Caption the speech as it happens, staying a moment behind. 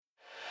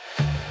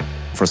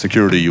for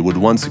security, you would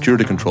want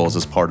security controls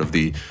as part of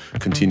the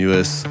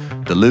continuous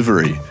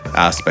delivery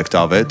aspect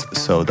of it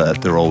so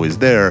that they're always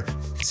there.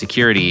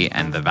 Security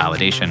and the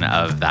validation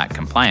of that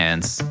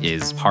compliance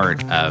is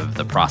part of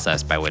the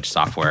process by which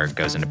software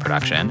goes into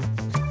production.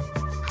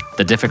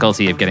 The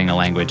difficulty of getting a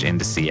language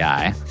into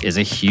CI is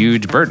a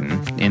huge burden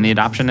in the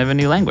adoption of a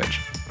new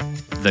language.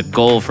 The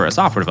goal for a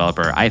software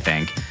developer, I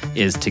think,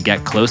 is to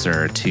get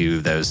closer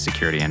to those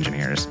security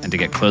engineers and to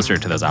get closer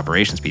to those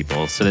operations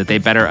people so that they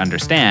better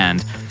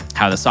understand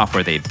how the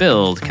software they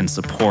build can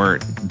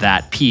support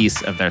that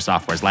piece of their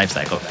software's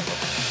lifecycle.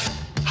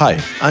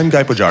 Hi, I'm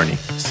Guy Podjarny,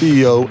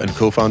 CEO and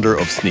co-founder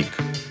of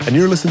Snyk, and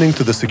you're listening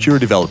to The Secure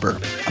Developer,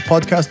 a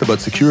podcast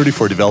about security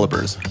for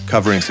developers,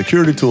 covering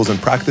security tools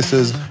and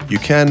practices you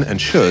can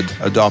and should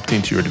adopt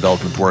into your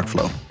development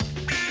workflow.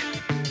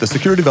 The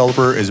Secure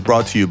Developer is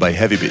brought to you by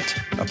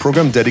Heavybit, a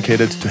program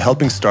dedicated to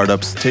helping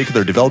startups take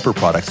their developer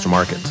products to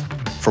market.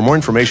 For more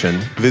information,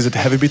 visit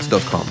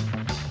heavybit.com.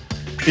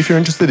 If you're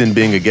interested in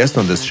being a guest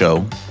on this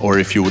show, or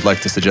if you would like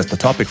to suggest a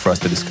topic for us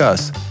to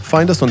discuss,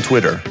 find us on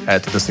Twitter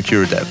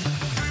 @TheSecureDev.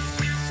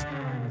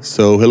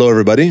 So hello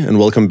everybody and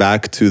welcome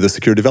back to The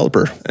Secure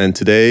Developer. And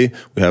today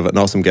we have an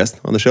awesome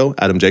guest on the show,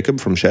 Adam Jacob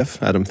from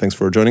Chef. Adam, thanks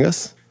for joining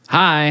us.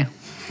 Hi.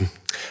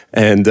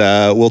 And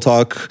we'll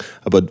talk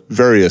about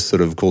various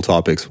sort of cool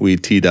topics we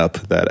teed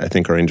up that I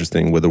think are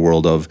interesting with the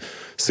world of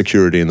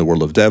security and the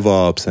world of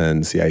DevOps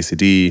and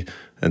CI/CD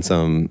and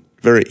some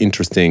very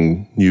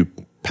interesting new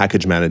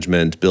package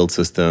management, build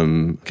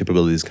system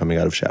capabilities coming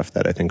out of Chef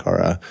that I think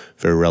are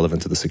very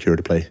relevant to the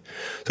security play.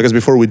 So I guess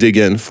before we dig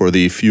in, for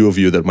the few of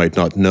you that might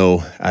not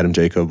know Adam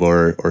Jacob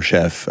or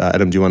Chef,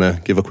 Adam, do you want to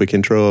give a quick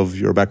intro of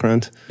your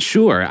background?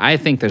 Sure. I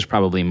think there's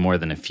probably more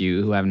than a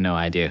few who have no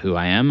idea who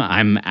I am.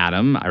 I'm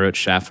Adam. I wrote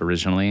Chef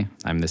originally.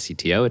 I'm the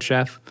CTO at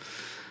Chef.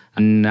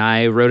 And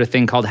I wrote a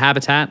thing called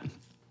Habitat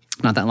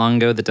not that long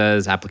ago that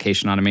does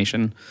application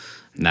automation.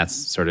 And that's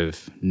sort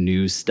of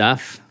new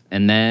stuff.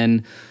 And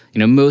then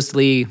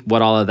mostly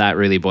what all of that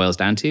really boils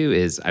down to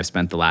is I've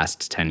spent the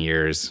last 10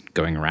 years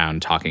going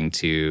around talking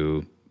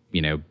to,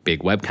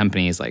 big web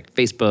companies like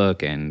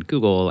Facebook and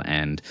Google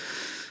and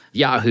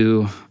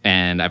Yahoo.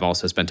 And I've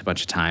also spent a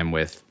bunch of time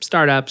with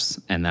startups.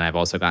 And then I've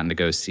also gotten to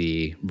go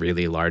see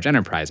really large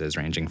enterprises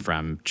ranging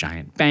from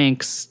giant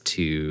banks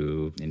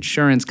to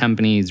insurance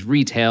companies,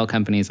 retail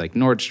companies like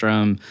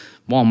Nordstrom,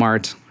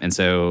 Walmart. And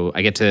so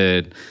I get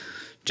to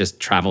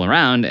just travel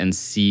around and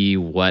see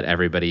what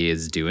everybody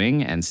is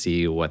doing and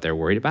see what they're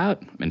worried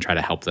about and try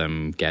to help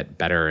them get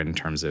better in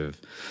terms of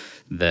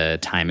the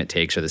time it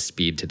takes or the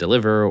speed to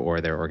deliver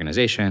or their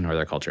organization or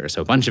their culture.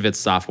 So a bunch of it's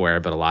software,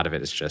 but a lot of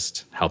it is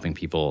just helping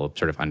people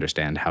sort of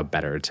understand how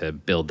better to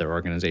build their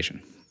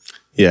organization.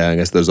 Yeah, I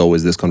guess there's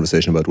always this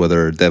conversation about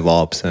whether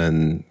DevOps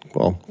and,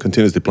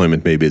 continuous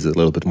deployment maybe is a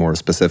little bit more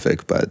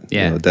specific, but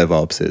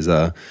DevOps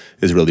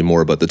is really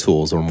more about the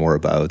tools or more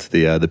about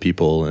the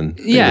people, and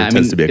there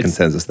tends to be a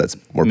consensus that's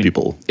more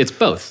people. It's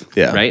both,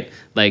 right?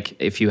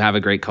 Like if you have a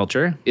great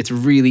culture, it's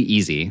really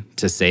easy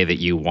to say that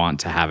you want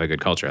to have a good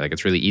culture. Like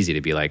it's really easy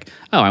to be like,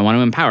 oh, I want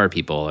to empower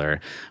people,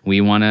 or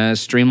we want to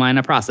streamline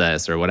a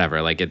process or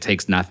whatever. Like it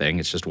takes nothing,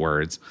 it's just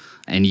words.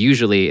 And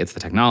usually it's the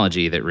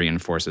technology that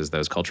reinforces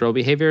those cultural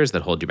behaviors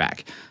that hold you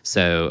back.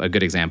 So a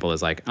good example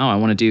is like, oh, I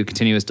want to do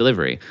continuous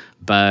delivery,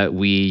 but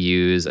we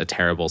use a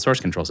terrible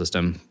source control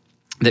system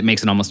that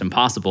makes it almost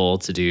impossible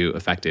to do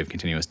effective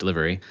continuous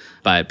delivery.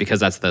 But because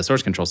that's the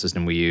source control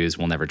system we use,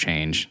 will never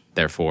change.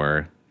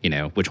 Therefore,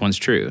 which one's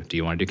true? Do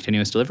you want to do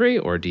continuous delivery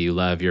or do you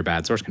love your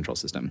bad source control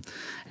system?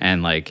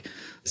 And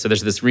so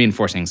there's this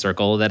reinforcing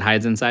circle that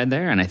hides inside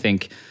there. And I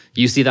think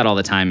you see that all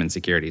the time in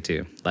security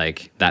too.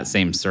 Like that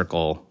same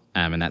circle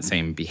and that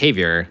same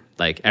behavior,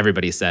 like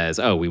everybody says,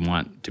 oh, we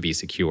want to be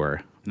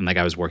secure. And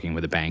I was working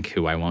with a bank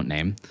who I won't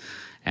name,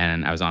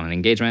 and I was on an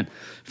engagement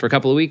for a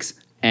couple of weeks.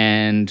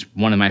 And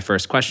one of my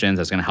first questions,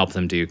 I was going to help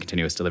them do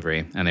continuous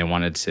delivery. And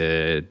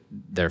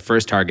their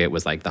first target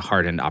was like the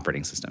hardened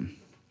operating system.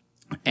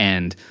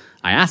 And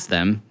I asked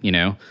them,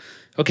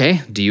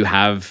 okay, do you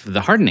have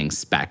the hardening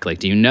spec? Like,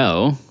 do you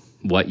know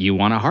what you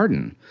want to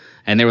harden?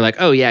 And they were like,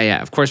 oh, yeah,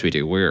 of course we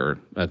do. We're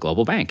a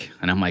global bank.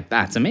 And I'm like,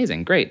 that's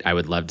amazing. Great. I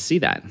would love to see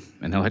that.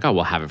 And they're like, oh,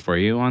 we'll have it for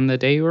you on the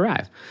day you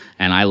arrive.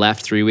 And I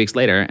left 3 weeks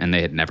later and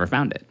they had never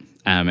found it.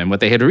 And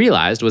what they had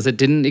realized was it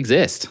didn't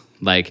exist.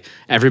 Like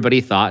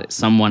everybody thought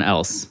someone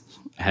else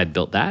had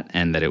built that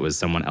and that it was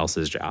someone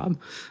else's job.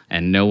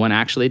 And no one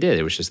actually did.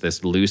 It was just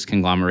this loose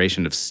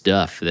conglomeration of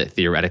stuff that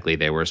theoretically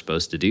they were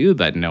supposed to do,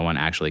 but no one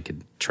actually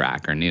could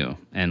track or knew.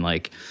 And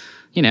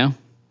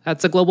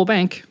that's a global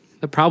bank.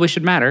 That probably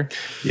should matter.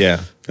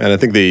 Yeah. And I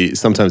think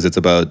sometimes it's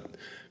about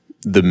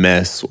the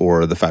mess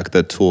or the fact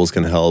that tools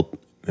can help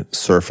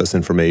surface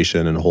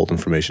information and hold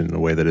information in a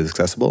way that is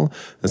accessible.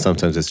 And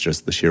sometimes it's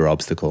just the sheer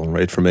obstacle,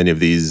 right? For many of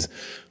these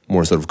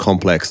more sort of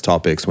complex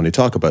topics, when you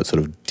talk about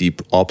sort of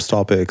deep ops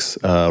topics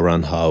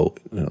around how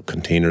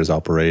containers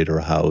operate or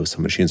how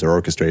some machines are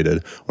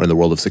orchestrated, or in the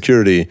world of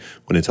security,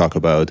 when you talk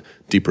about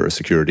deeper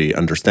security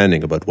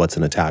understanding about what's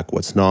an attack,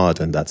 what's not,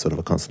 and that's sort of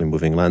a constantly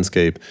moving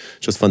landscape.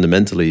 Just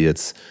fundamentally,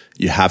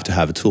 you have to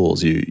have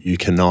tools. You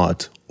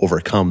cannot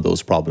overcome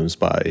those problems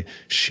by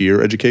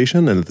sheer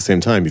education. And at the same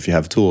time, if you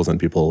have tools and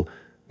people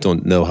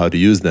don't know how to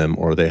use them,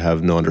 or they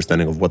have no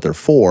understanding of what they're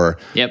for,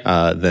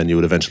 then you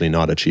would eventually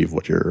not achieve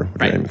what you're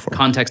aiming for.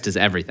 Context is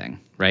everything,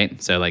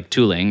 right? So like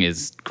tooling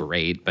is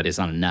great, but it's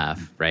not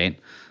enough, right?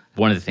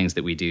 One of the things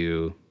that we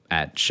do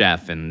at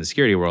Chef in the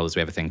security world is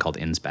we have a thing called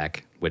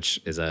InSpec, which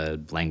is a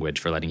language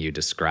for letting you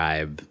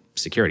describe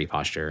security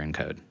posture in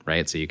code,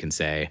 right? So you can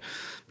say,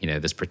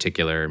 this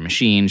particular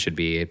machine should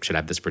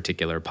have this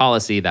particular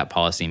policy. That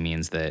policy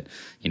means that,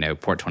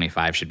 port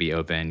 25 should be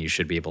open. You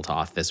should be able to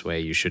auth this way.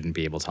 You shouldn't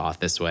be able to auth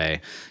this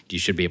way. You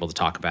should be able to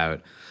talk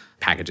about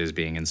packages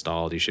being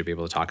installed. You should be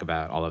able to talk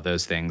about all of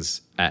those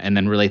things and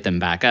then relate them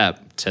back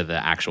up to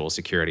the actual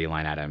security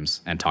line items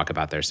and talk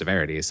about their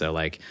severity. So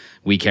like,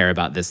 we care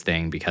about this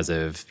thing because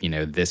of,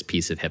 this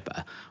piece of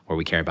HIPAA, or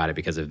we care about it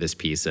because of this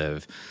piece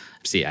of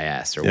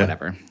CIS or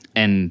whatever.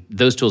 And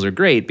those tools are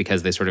great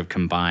because they sort of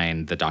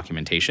combine the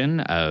documentation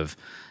of,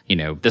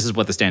 this is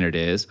what the standard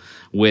is,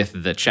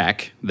 with the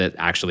check that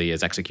actually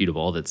is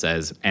executable that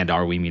says, and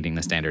are we meeting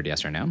the standard,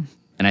 yes or no?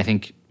 And I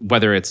think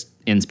whether it's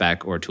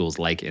InSpec or tools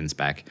like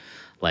InSpec,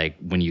 like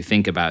when you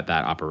think about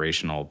that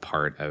operational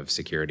part of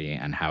security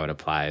and how it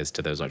applies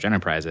to those large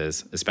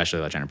enterprises, especially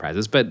large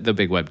enterprises, but the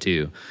big web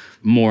too,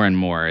 more and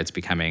more it's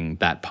becoming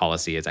that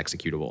policy is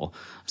executable.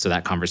 So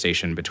that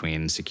conversation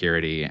between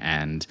security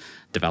and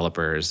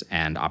developers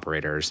and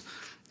operators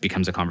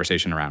becomes a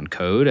conversation around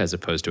code as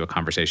opposed to a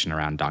conversation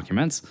around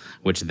documents,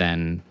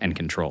 and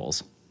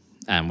controls.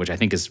 Which I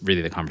think is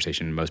really the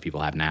conversation most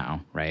people have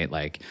now, right?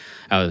 Like,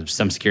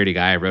 some security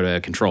guy wrote a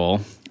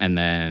control, and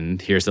then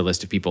here's the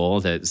list of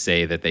people that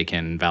say that they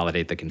can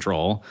validate the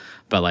control.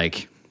 But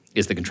like,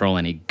 is the control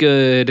any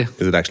good?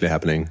 Is it actually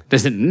happening?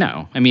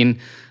 No. I mean,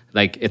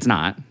 like, it's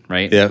not,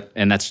 right? Yeah.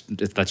 And that's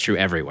true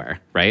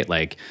everywhere, right?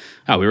 Like,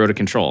 we wrote a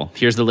control.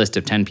 Here's the list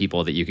of 10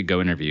 people that you could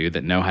go interview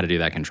that know how to do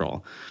that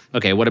control.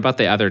 Okay, what about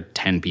the other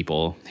 10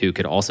 people who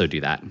could also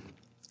do that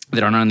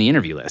aren't on the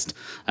interview list,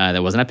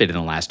 that wasn't updated in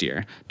the last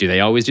year? Do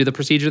they always do the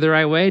procedure the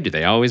right way? Do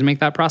they always make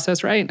that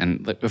process right?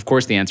 And of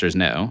course the answer is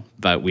no,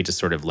 but we just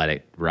sort of let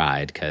it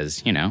ride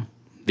because,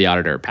 the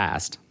auditor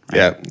passed. Right?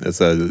 Yeah, it's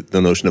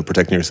the notion of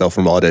protecting yourself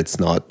from audits,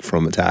 not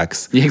from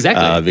attacks. Yeah,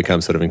 exactly.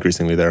 Becomes sort of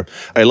increasingly there.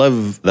 I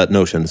love that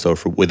notion. So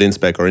with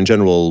InSpec, or in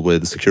general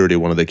with security,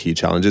 one of the key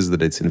challenges is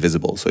that it's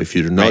invisible. So if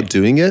you're not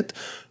doing it,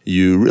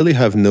 you really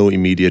have no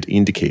immediate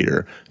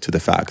indicator to the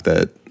fact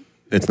that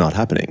it's not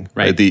happening.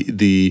 Right.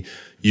 The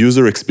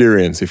user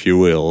experience, if you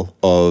will,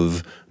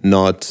 of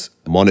not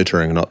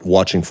monitoring, not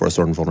watching for a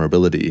certain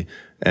vulnerability,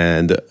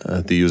 and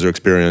the user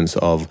experience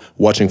of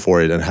watching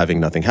for it and having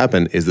nothing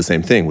happen is the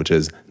same thing, which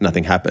is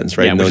nothing happens,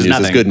 right? Yeah, no news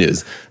nothing. is good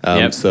news.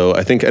 So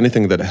I think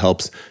anything that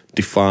helps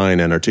define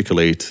and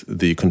articulate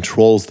the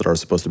controls that are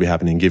supposed to be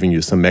happening, giving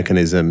you some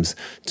mechanisms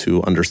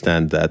to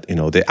understand that,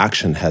 the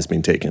action has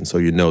been taken. So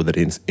that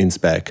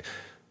InSpec,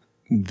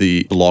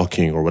 the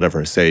blocking or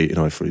whatever, say,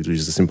 if we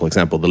use a simple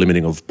example, the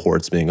limiting of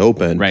ports being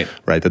open, right,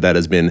 that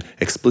has been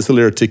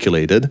explicitly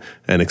articulated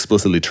and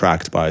explicitly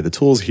tracked by the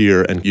tools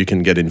here, and you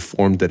can get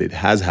informed that it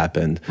has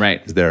happened.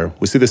 Right. Is there?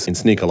 We see this in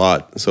Snyk a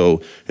lot.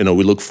 So,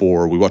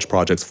 we watch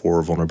projects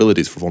for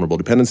vulnerabilities, for vulnerable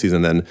dependencies,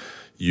 and then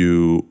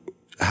you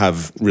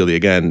have really,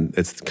 again,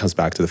 it comes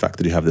back to the fact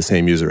that you have the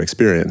same user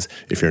experience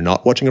if you're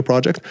not watching a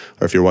project,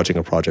 or if you're watching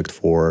a project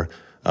for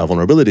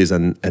vulnerabilities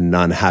and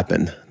none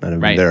happen, none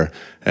have been there.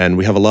 And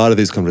we have a lot of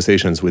these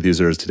conversations with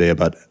users today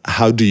about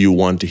how do you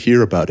want to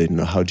hear about it?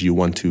 How do you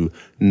want to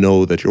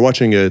know that you're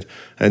watching it?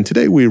 And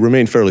today we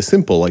remain fairly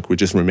simple. Like, we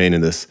just remain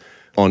in this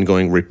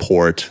ongoing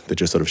report that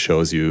just sort of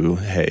shows you,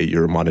 hey,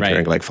 you're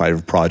monitoring like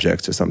 5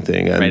 projects or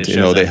something, and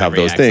they have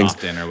those things.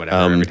 Often or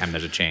whatever, every time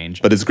there's a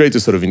change. But it's great to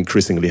sort of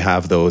increasingly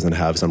have those and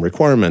have some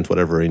requirement,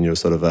 whatever, in your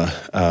sort of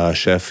a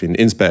Chef in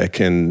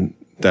InSpec, and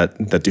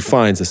that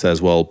defines and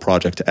says, well,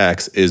 project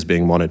X is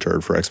being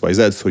monitored for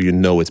XYZ,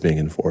 so it's being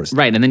enforced.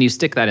 Right, and then you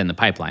stick that in the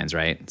pipelines,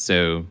 right?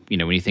 So,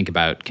 when you think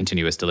about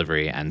continuous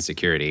delivery and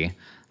security,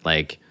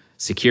 like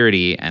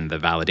security and the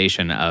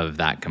validation of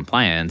that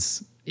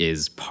compliance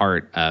is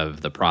part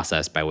of the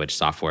process by which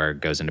software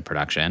goes into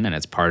production, and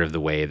it's part of the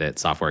way that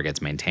software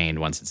gets maintained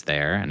once it's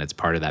there, and it's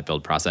part of that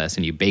build process,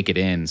 and you bake it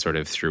in sort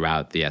of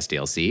throughout the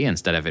SDLC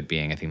instead of it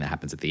being a thing that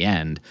happens at the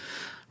end.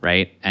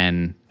 Right.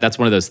 And that's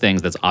one of those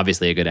things that's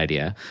obviously a good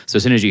idea. So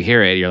as soon as you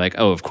hear it, you're like,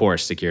 oh, of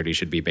course, security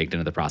should be baked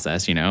into the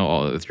process,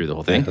 all through the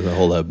whole thing. Yeah, the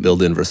whole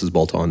build-in versus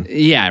bolt-on.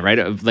 Yeah, right.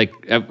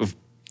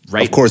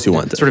 Right. Of course you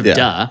want it. Sort of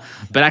duh.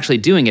 But actually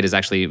doing it is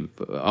actually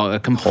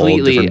a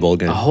completely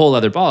a whole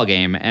other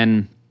ballgame.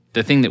 And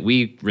the thing that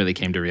we really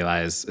came to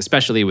realize,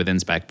 especially with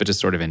InSpec, but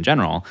just sort of in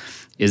general,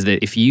 is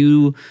that if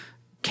you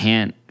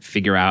can't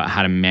figure out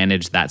how to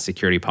manage that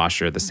security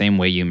posture the same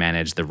way you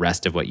manage the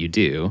rest of what you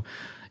do,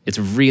 it's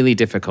really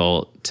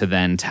difficult to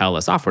then tell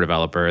a software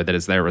developer that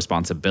it's their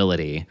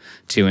responsibility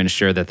to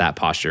ensure that that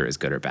posture is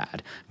good or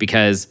bad.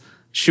 Because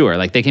sure,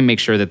 like they can make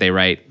sure that they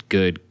write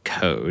good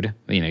code.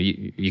 You know,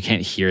 you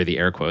can't hear the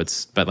air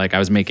quotes, but like I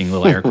was making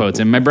little air quotes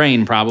in my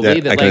brain probably.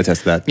 Yeah, I can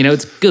attest to that. You know,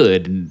 it's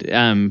good,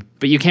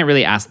 but you can't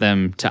really ask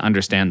them to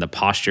understand the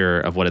posture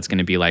of what it's going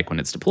to be like when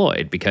it's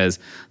deployed, because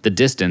the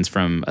distance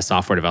from a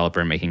software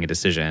developer making a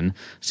decision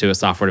to a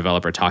software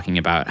developer talking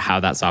about how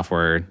that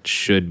software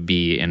should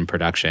be in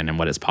production and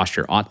what its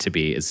posture ought to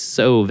be is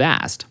so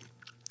vast.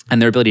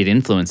 And their ability to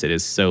influence it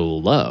is so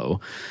low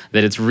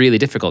that it's really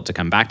difficult to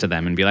come back to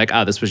them and be like,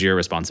 oh, this was your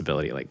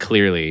responsibility. Like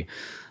clearly,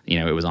 you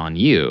know, it was on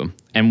you.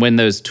 And when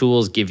those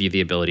tools give you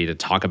the ability to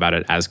talk about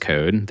it as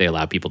code, they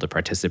allow people to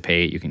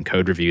participate. You can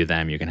code review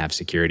them. You can have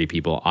security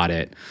people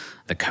audit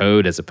the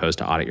code as opposed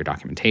to audit your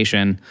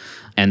documentation,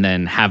 and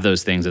then have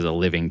those things as a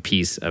living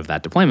piece of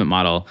that deployment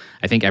model.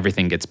 I think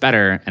everything gets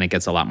better and it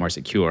gets a lot more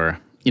secure.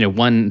 You know,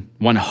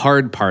 one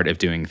hard part of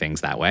doing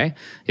things that way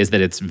is that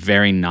it's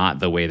very not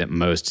the way that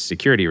most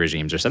security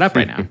regimes are set up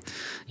right now.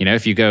 You know,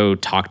 if you go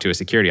talk to a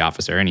security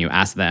officer and you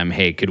ask them,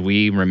 hey, could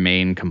we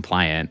remain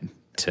compliant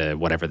to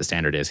whatever the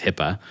standard is,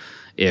 HIPAA,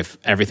 if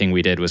everything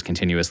we did was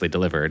continuously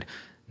delivered,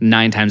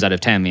 9 times out of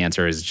 10, the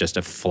answer is just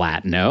a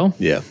flat no.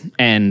 Yeah.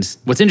 And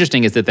what's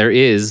interesting is that there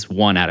is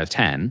 1 out of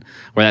 10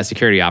 where that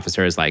security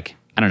officer is like,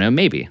 I don't know,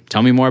 maybe.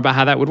 Tell me more about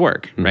how that would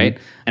work, right?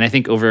 And I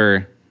think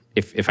over...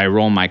 If I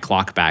roll my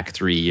clock back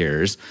 3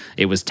 years,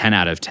 it was 10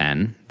 out of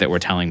 10 that were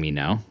telling me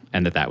no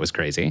and that was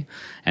crazy.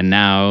 And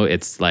now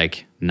it's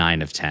like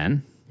 9 of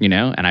 10, you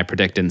know, and I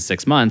predict in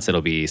 6 months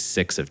it'll be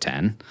 6 of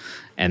 10.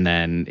 And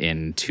then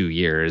in 2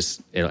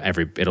 years,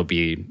 it'll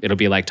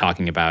be like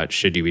talking about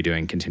should you be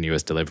doing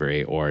continuous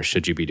delivery or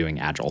should you be doing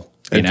agile?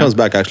 And it comes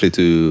back actually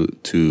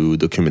to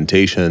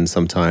documentation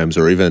sometimes,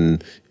 or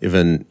even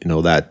you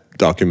know that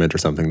document or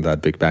something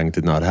that Big Bang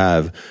did not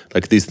have.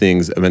 Like these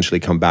things eventually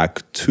come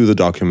back to the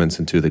documents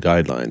and to the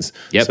guidelines.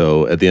 Yep.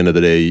 So at the end of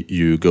the day,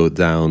 you go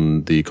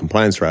down the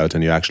compliance route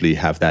and you actually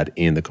have that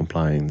in the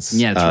compliance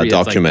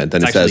document,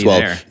 and it says, well,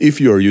 there.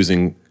 If you're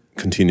using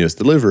continuous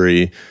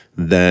delivery,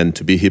 then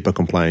to be HIPAA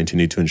compliant, you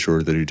need to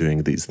ensure that you're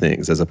doing these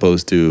things, as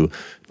opposed to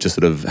just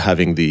sort of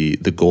having the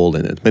goal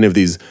in it. Many of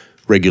these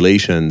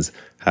regulations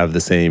have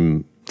the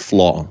same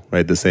flaw,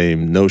 right? The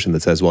same notion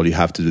that says, well, you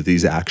have to do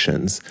these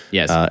actions,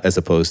 yes, as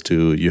opposed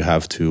to you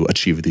have to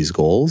achieve these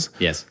goals.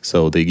 Yes.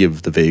 So they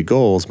give the vague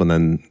goals, but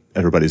then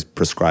everybody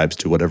prescribes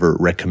to whatever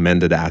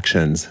recommended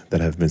actions that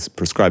have been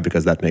prescribed,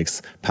 because that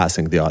makes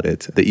passing the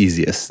audit the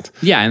easiest.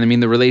 Yeah, and I mean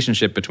the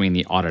relationship between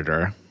the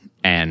auditor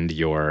and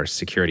your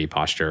security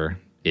posture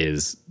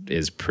is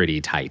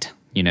pretty tight.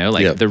 You know,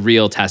 like the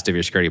real test of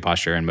your security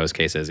posture in most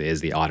cases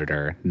is the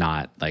auditor,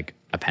 not like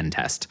a pen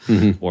test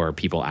or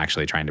people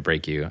actually trying to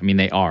break you. I mean,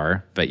 they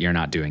are, but you're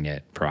not doing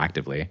it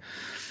proactively.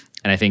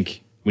 And I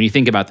think when you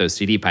think about those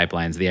CD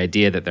pipelines, the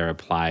idea that they're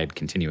applied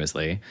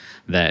continuously,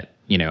 that,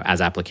 you know,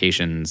 as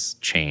applications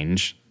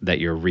change, that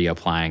you're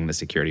reapplying the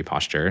security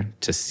posture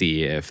to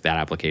see if that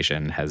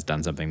application has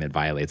done something that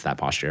violates that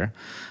posture.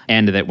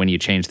 And that when you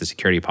change the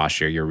security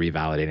posture, you're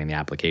revalidating the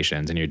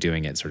applications and you're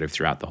doing it sort of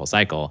throughout the whole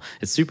cycle.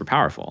 It's super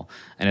powerful.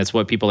 And it's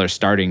what people are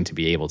starting to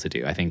be able to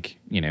do. I think,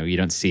 you know, you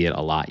don't see it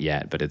a lot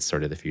yet, but it's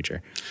sort of the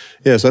future.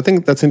 Yeah, so I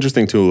think that's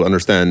interesting to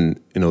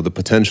understand, you know, the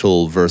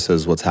potential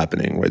versus what's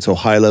happening, right? So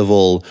high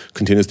level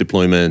continuous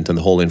deployment and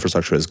the whole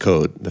infrastructure as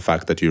code, the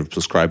fact that you've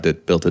prescribed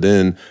it, built it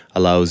in,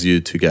 allows you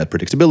to get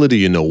predictability,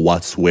 you know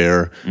what's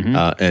where,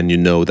 and you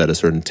know that a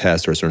certain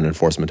test or a certain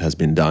enforcement has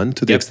been done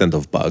to the extent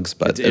of bugs,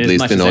 but at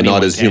least, you know,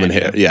 not as human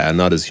error. Yeah,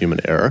 not as human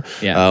error.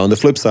 Yeah. On the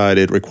flip side,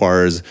 it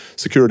requires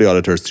security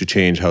auditors to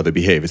change how they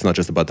behave. It's not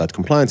just about that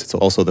compliance, it's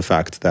also the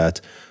fact that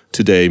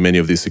today, many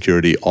of these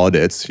security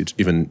audits,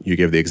 even you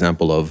gave the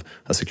example of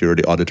a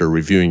security auditor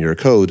reviewing your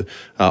code,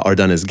 are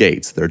done as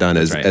gates. They're done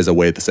as a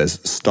way that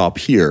says, stop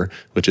here,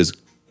 which is,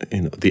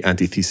 you know, the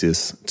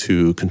antithesis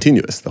to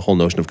continuous. The whole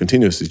notion of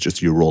continuous is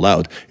just you roll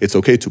out. It's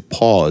okay to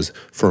pause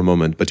for a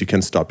moment, but you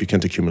can't stop. You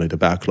can't accumulate a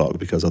backlog,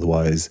 because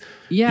otherwise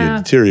you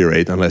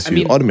deteriorate unless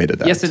you automated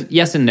that.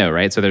 Yes and no,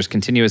 right? So there's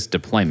continuous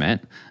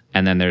deployment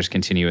and then there's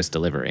continuous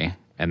delivery,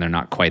 and they're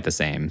not quite the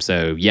same.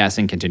 So yes,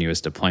 in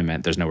continuous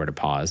deployment, there's nowhere to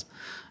pause.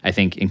 I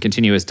think in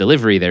continuous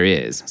delivery, there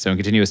is. So in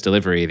continuous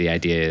delivery, the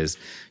idea is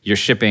you're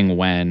shipping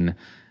when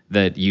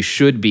that you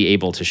should be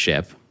able to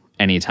ship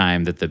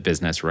anytime that the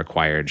business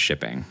required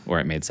shipping or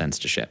it made sense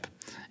to ship.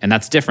 And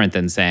that's different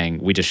than saying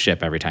we just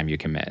ship every time you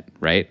commit,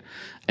 right?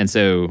 And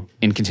so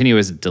in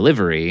continuous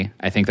delivery,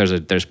 I think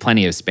there's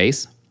plenty of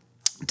space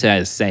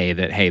to say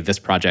that, hey, this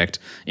project,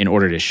 in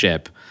order to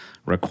ship,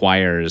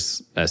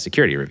 requires a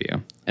security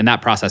review. And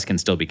that process can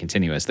still be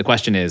continuous. The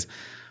question is,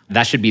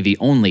 that should be the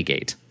only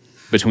gate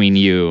between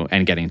you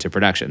and getting to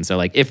production. So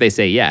like if they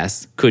say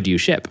yes, could you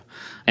ship?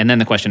 And then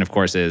the question, of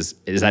course, is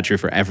that true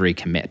for every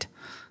commit?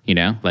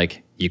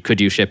 Like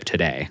could you ship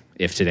today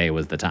if today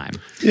was the time?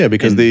 Yeah,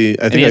 because the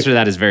answer to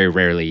that is very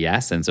rarely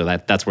yes. And so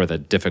that's where the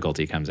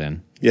difficulty comes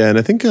in. Yeah, and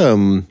I think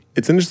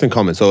it's an interesting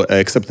comment. So I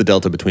accept the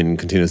delta between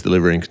continuous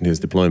delivery and continuous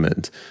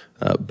deployment.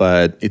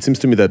 But it seems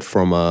to me that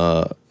from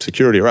a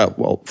security,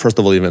 first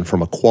of all, even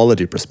from a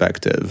quality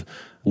perspective,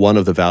 one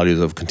of the values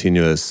of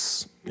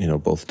continuous,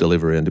 both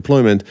delivery and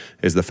deployment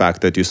is the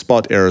fact that you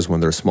spot errors when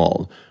they're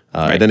small.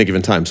 At any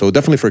given time. So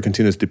definitely for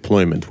continuous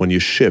deployment, when you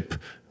ship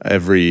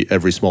every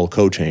small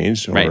code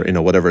change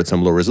or whatever at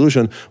some low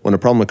resolution, when a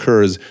problem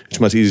occurs, it's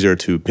much easier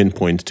to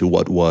pinpoint to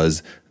what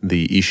was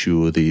the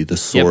issue, the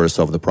source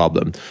of the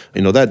problem.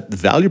 That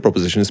value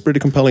proposition is pretty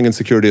compelling in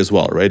security as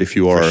well, right? If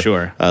you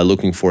are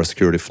looking for a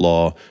security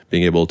flaw,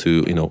 being able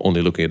to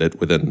only looking at it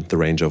within the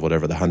range of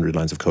whatever the 100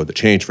 lines of code that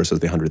changed versus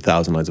the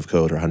 100,000 lines of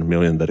code or 100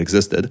 million that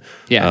existed,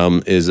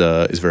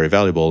 is very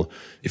valuable.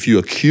 If you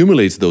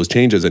accumulate those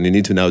changes and you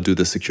need to now do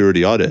the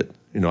security audit,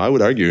 I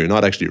would argue you're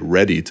not actually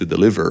ready to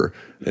deliver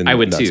in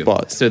that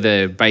spot.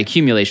 So by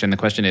accumulation, the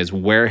question is,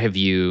 where have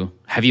you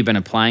been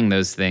applying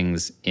those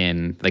things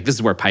in, like, this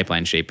is where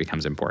pipeline shape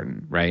becomes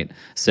important, right?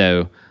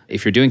 So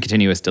if you're doing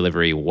continuous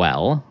delivery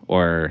well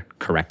or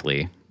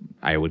correctly,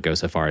 I would go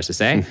so far as to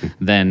say,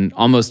 then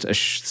almost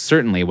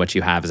certainly what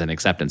you have is an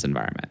acceptance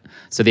environment.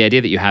 So the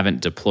idea that you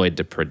haven't deployed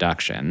to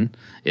production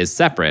is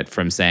separate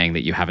from saying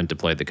that you haven't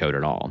deployed the code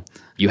at all.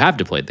 You have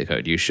deployed the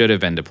code. You should have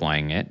been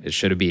deploying it. It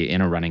should be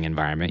in a running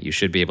environment. You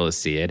should be able to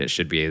see it. It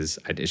should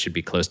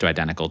be close to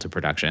identical to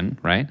production,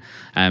 right?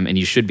 And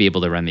you should be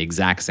able to run the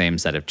exact same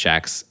set of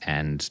checks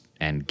and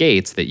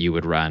gates that you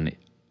would run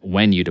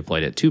when you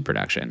deployed it to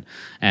production.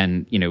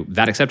 And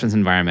that acceptance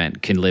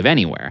environment can live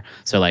anywhere.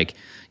 So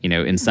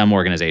in some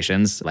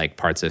organizations, like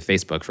parts of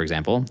Facebook, for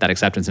example, that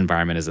acceptance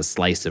environment is a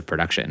slice of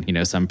production.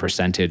 Some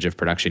percentage of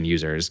production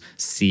users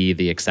see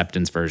the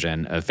acceptance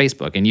version of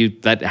Facebook.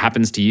 And that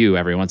happens to you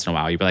every once in a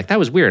while. You'd be like, that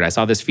was weird. I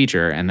saw this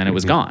feature and then it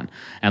was gone.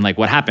 And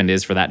what happened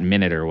is for that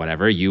minute or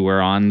whatever, you were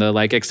on the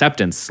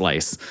acceptance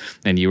slice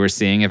and you were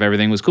seeing if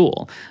everything was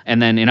cool. And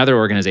then in other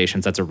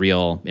organizations, that's a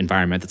real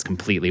environment that's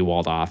completely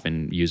walled off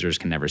and users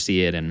can never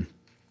see it and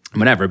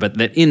whatever, but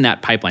that in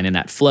that pipeline, in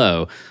that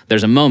flow,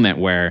 there's a moment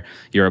where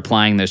you're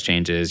applying those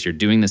changes, you're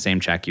doing the same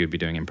check you would be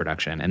doing in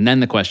production. And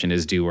then the question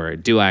is, do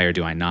I or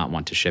do I not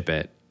want to ship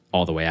it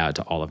all the way out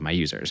to all of my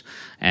users?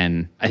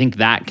 And I think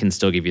that can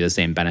still give you the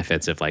same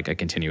benefits of a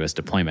continuous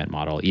deployment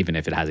model, even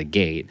if it has a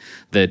gate.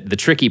 The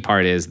tricky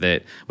part is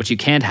that what you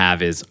can't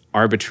have is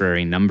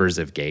arbitrary numbers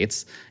of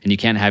gates, and you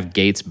can't have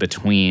gates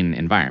between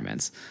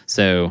environments.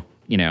 So,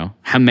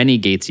 how many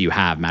gates you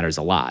have matters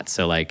a lot.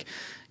 So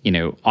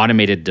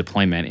automated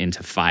deployment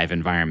into 5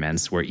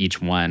 environments where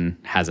each one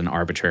has an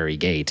arbitrary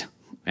gate,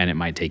 and it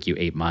might take you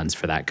 8 months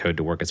for that code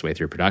to work its way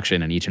through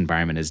production, and each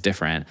environment is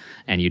different,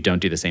 and you don't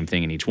do the same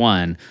thing in each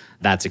one,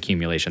 that's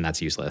accumulation,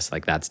 that's useless.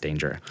 That's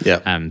danger.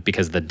 Yeah.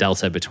 Because the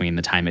delta between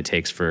the time it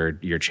takes for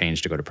your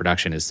change to go to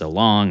production is so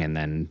long, and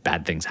then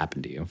bad things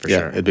happen to you, for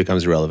sure. Yeah, it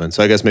becomes irrelevant.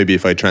 So I guess maybe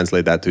if I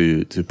translate that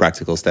to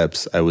practical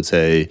steps, I would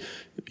say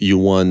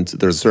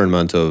there's a certain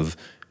amount of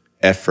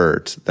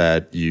effort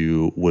that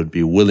you would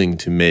be willing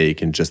to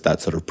make in just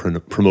that sort of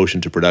promotion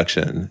to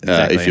production,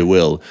 if you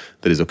will,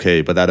 that is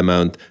okay. But that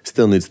amount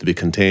still needs to be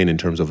contained in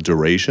terms of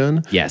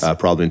duration, yes,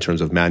 probably in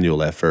terms of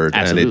manual effort.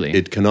 Absolutely. And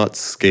it cannot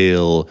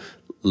scale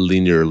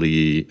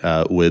linearly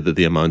with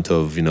the amount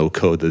of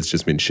code that's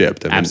just been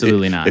shipped.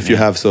 Absolutely not. If you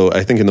have, so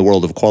I think in the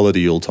world of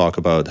quality, you'll talk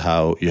about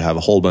how you have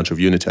a whole bunch of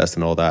unit tests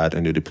and all that,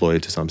 and you deploy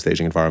it to some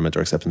staging environment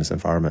or acceptance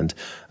environment,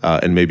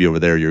 and maybe over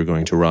there you're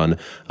going to run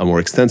a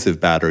more extensive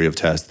battery of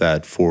tests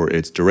that, for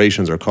its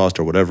durations or cost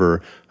or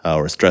whatever,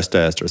 or a stress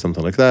test or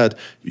something like that,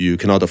 you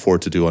cannot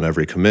afford to do on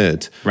every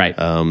commit. Right.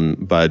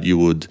 But you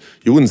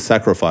wouldn't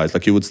sacrifice,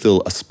 you would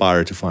still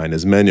aspire to find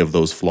as many of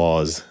those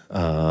flaws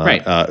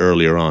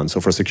earlier on. So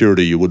for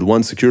security, you would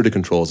want security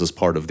controls as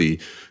part of the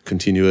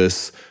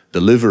continuous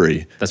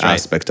delivery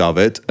aspect of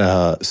it,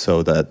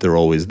 so that they're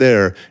always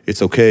there.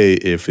 It's okay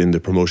if in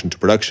the promotion to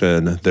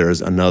production there's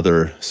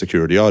another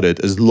security audit,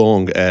 as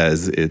long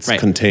as it's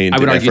contained. I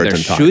would in argue effort there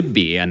and time. should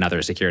be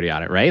another security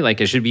audit, right?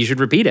 You should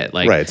repeat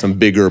it. Some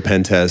bigger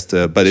pen test,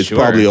 but it's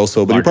probably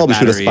also, but you probably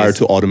should aspire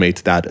to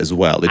automate that as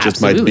well. It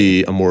just might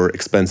be a more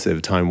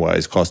expensive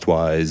time-wise,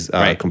 cost-wise,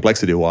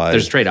 complexity-wise.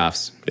 There's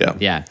trade-offs.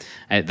 Yeah,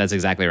 that's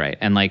exactly right.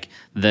 And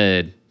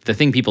the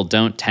thing people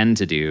don't tend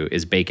to do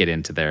is bake it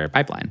into their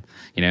pipeline.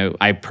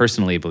 I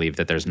personally believe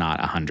that there's not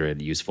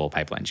 100 useful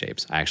pipeline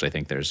shapes. I actually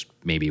think there's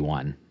maybe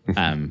one.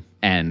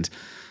 And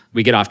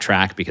we get off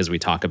track because we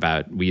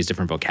use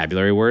different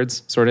vocabulary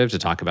words sort of to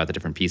talk about the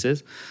different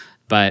pieces.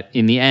 But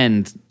in the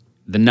end,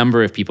 the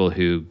number of people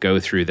who go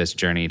through this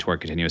journey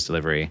toward continuous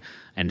delivery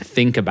and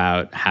think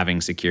about having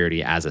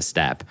security as a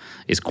step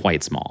is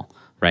quite small,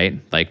 right?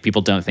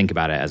 People don't think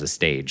about it as a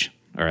stage.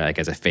 or like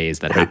as a phase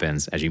that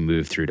happens as you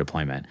move through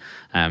deployment.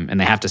 And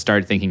they have to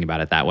start thinking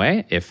about it that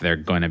way if they're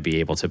going to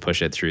be able to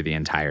push it through the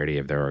entirety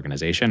of their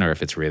organization, or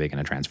if it's really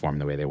going to transform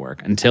the way they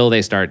work. Until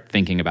they start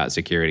thinking about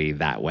security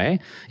that way,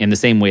 in the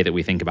same way that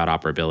we think about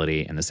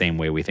operability, in the same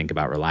way we think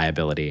about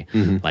reliability,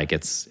 like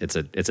it's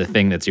a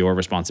thing that's your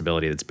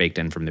responsibility, that's baked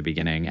in from the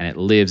beginning, and it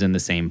lives in the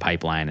same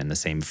pipeline and the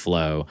same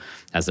flow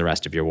as the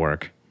rest of your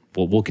work.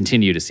 We'll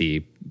continue to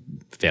see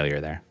failure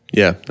there.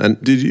 Yeah. And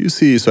did you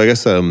see, so I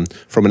guess from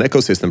an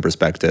ecosystem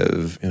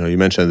perspective, you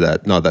mentioned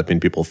that not that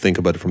many people think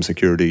about it from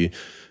security.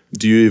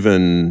 Do you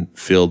even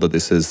feel that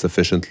this is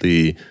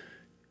sufficiently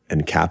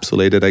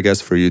encapsulated, I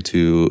guess, for you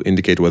to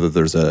indicate whether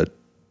there's a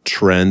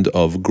trend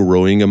of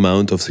growing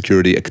amount of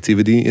security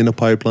activity in a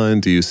pipeline?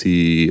 Do you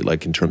see,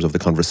 like, in terms of the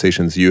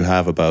conversations you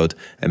have about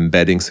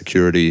embedding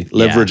security,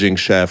 leveraging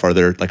Chef? Are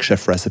there like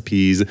Chef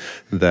recipes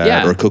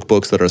that or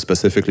cookbooks that are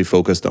specifically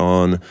focused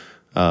on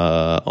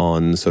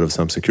sort of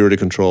some security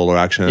control or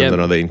actions,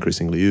 and are they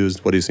increasingly used?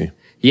 What do you see?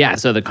 Yeah,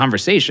 so the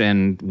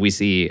conversation we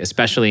see,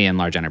 especially in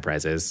large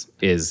enterprises,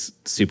 is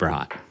super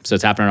hot. So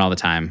it's happening all the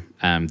time.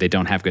 They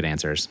don't have good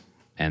answers,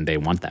 and they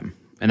want them.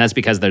 And that's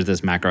because there's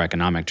this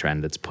macroeconomic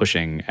trend that's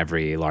pushing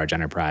every large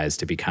enterprise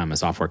to become a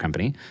software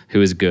company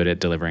who is good at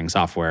delivering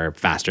software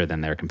faster than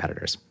their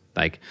competitors,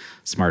 like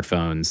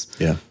smartphones.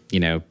 Yeah.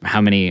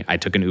 I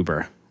took an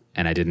Uber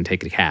and I didn't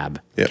take a cab.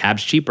 Yeah.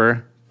 Cab's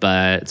cheaper,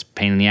 but it's a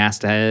pain in the ass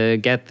to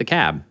get the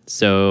cab.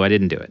 So I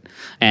didn't do it.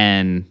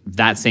 And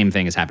that same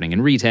thing is happening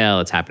in retail.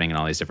 It's happening in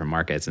all these different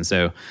markets. And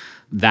so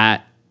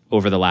that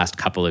over the last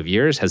couple of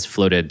years has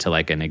floated to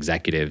like an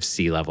executive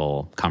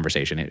C-level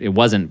conversation. It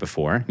wasn't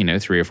before,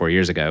 3 or 4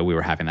 years ago, we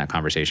were having that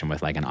conversation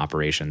with like an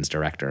operations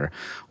director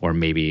or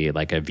maybe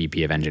like a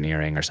VP of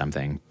engineering or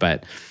something,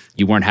 but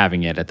you weren't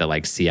having it at the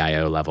like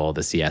CIO level,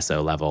 the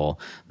CSO level,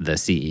 the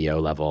CEO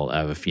level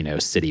of,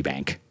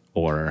 Citibank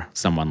or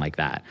someone like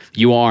that.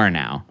 You are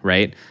now,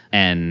 right?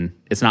 And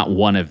it's not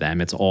one of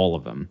them, it's all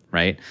of them,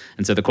 right?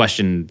 And so the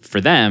question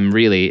for them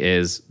really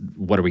is,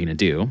 what are we going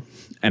to do?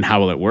 And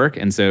how will it work?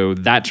 And so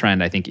that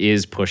trend, I think,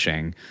 is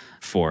pushing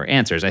for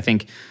answers. I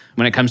think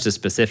when it comes to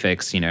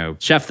specifics,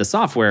 Chef, the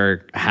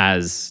software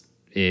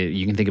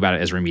you can think about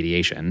it as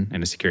remediation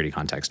in a security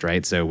context,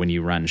 right? So when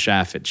you run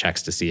Chef, it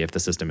checks to see if the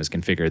system is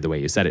configured the way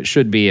you said it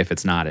should be. If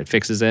it's not, it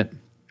fixes it.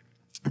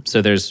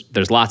 So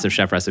there's lots of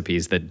Chef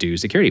recipes that do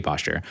security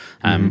posture,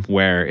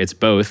 where it's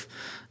both,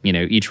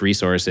 each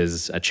resource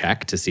is a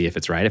check to see if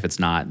it's right. If it's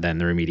not, then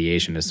the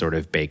remediation is sort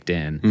of baked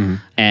in.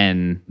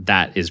 And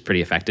that is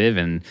pretty effective.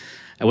 And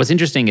what's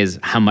interesting is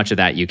how much of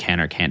that you can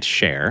or can't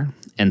share.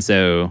 And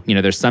so,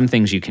 there's some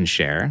things you can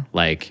share,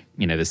 like,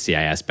 the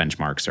CIS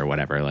benchmarks or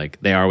whatever,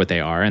 like they are what they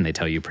are and they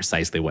tell you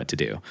precisely what to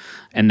do.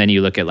 And then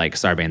you look at like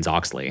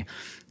Sarbanes-Oxley,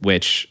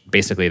 which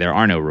basically there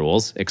are no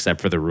rules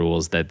except for the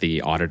rules that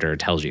the auditor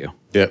tells you,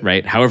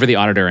 right? However the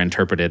auditor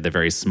interpreted the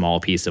very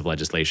small piece of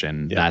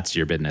legislation, that's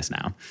your business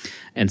now.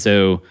 And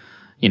so,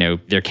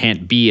 there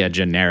can't be a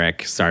generic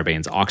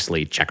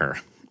Sarbanes-Oxley checker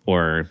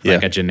or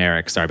like a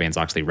generic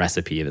Sarbanes-Oxley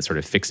recipe that sort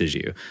of fixes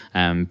you,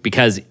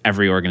 because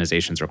every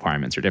organization's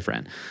requirements are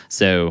different.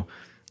 So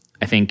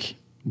I think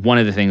one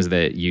of the things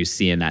that you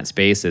see in that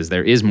space is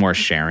there is more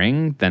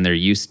sharing than there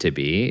used to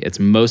be. It's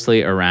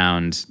mostly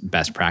around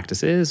best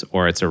practices,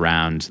 or it's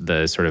around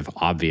the sort of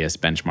obvious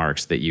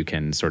benchmarks that you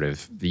can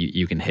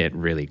you can hit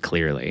really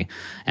clearly.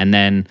 And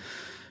then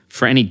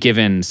for any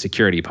given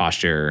security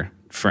posture,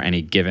 for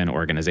any given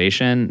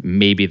organization,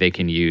 maybe they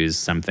can use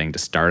something to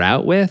start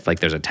out with, like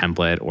there's a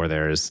template or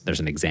there's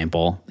an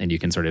example, and you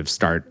can sort of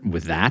start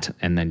with that,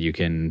 and then you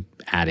can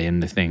add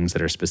in the things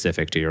that are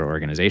specific to your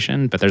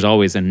organization. But there's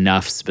always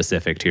enough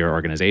specific to your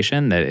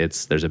organization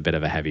that there's a bit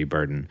of a heavy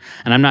burden.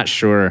 And I'm not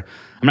sure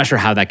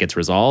how that gets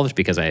resolved,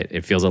 because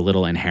it feels a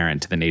little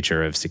inherent to the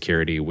nature of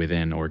security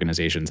within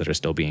organizations that are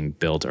still being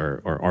built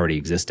or already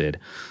existed.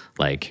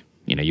 Like,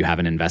 you have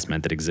an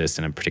investment that exists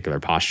in a particular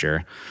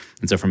posture.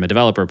 And so from a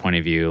developer point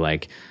of view,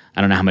 like,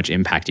 I don't know how much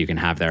impact you can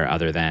have there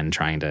other than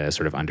trying to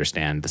sort of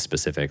understand the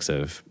specifics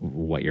of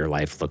what your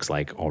life looks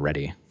like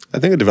already. I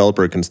think a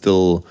developer can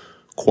still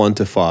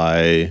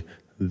quantify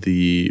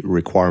the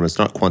requirements,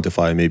 not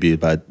quantify maybe,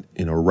 but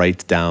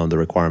write down the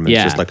requirements,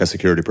 just like a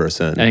security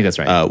person I think that's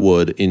right.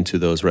 Would into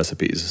those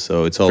recipes.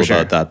 So it's all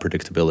about that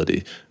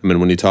predictability. I mean,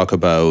 when you talk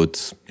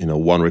about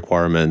one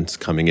requirement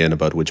coming in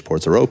about which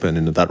ports are open,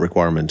 and that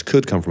requirement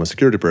could come from a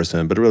security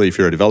person, but really if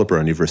you're a developer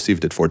and you've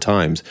received it 4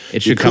 times,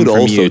 you could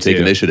also take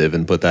initiative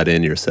and put that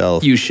in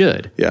yourself. You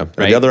should. Yeah. Right?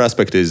 And the other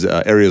aspect is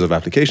areas of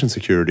application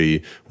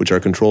security, which are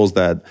controls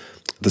that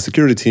the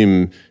security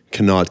team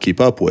cannot keep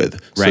up with.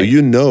 Right.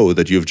 So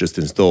that you've just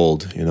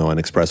installed, an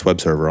Express web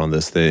server on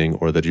this thing,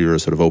 or that you're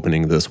sort of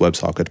opening this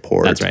WebSocket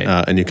port. That's right.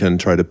 And you can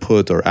try to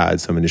put or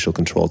add some initial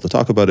controls to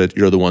talk about it.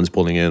 You're the ones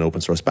pulling in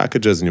open source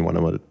packages, and you want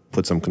to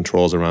put some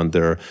controls around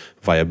their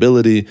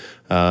viability.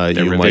 Their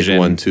you revision, might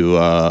want to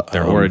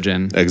their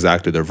origin.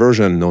 Exactly, their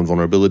version, known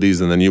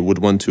vulnerabilities, and then you would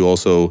want to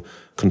also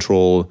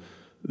control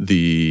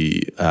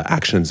the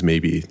actions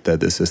maybe that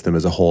the system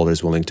as a whole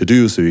is willing to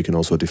do. So you can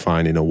also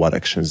define, what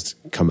actions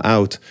come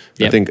out.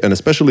 Yep. I think, and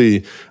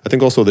especially, I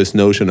think also this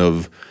notion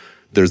of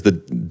there's the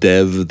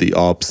dev, the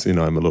ops.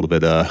 I'm a little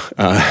bit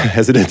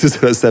hesitant to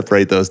sort of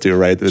separate those two,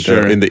 right?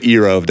 Sure. They're in the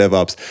era of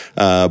DevOps,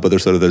 but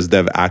there's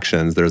dev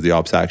actions, there's the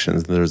ops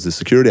actions, and there's the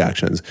security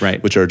actions,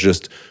 right, which are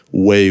just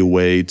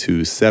way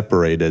too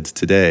separated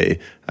today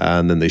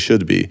than they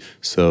should be.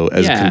 So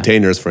as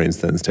containers, for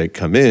instance,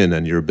 come in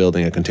and you're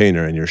building a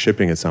container and you're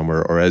shipping it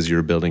somewhere, or as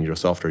you're building your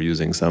software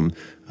using some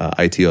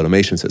IT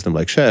automation system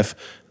like Chef,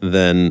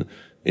 then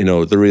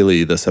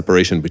the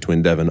separation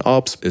between dev and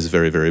ops is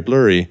very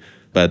blurry.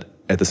 But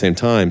at the same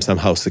time,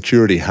 somehow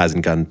security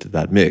hasn't gotten to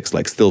that mix.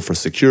 Like still for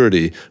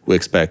security, we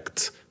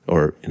expect,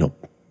 or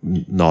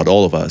not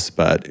all of us,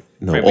 but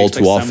all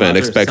too often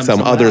expect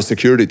some other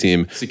security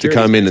team to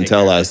come in and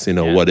tell us,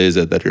 what is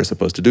it that you're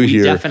supposed to do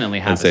here, definitely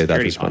have and say that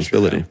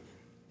responsibility.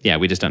 Yeah,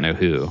 we just don't know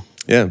who.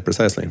 Yeah,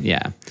 precisely.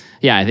 Yeah,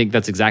 I think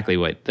that's exactly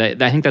what. I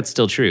think that's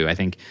still true. I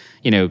think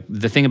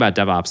the thing about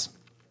DevOps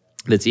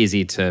that's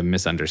easy to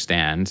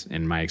misunderstand,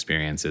 in my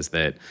experience, is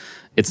that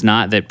it's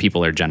not that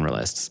people are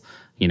generalists.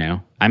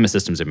 I'm a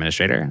systems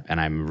administrator and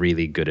I'm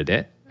really good at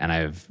it.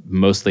 And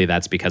mostly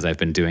that's because I've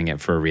been doing it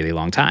for a really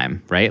long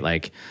time, right?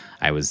 Like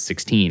I was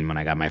 16 when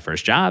I got my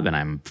first job and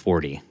I'm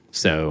 40.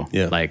 So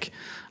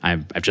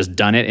I've just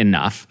done it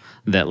enough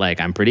that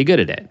I'm pretty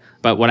good at it.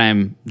 But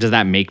does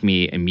that make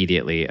me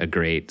immediately a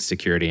great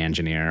security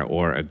engineer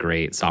or a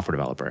great software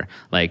developer?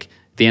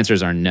 The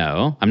answers are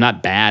no. I'm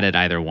not bad at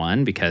either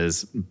one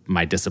because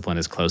my discipline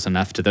is close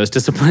enough to those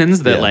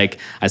disciplines that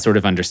I sort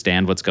of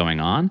understand what's going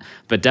on.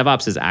 But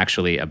DevOps is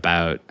actually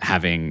about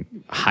having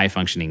high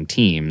functioning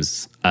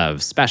teams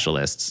of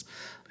specialists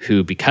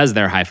who, because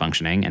they're high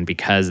functioning and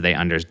because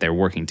they're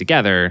working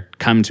together,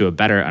 come to a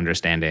better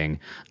understanding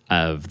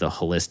of the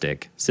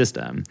holistic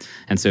system.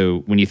 And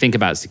so when you think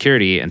about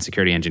security and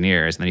security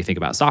engineers, and then you think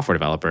about software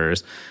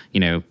developers,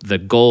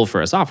 the goal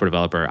for a software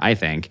developer, I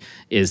think,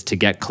 is to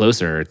get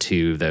closer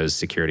to those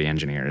security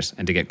engineers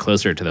and to get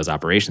closer to those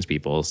operations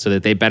people so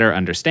that they better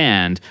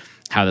understand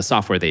how the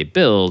software they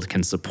build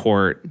can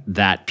support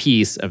that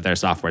piece of their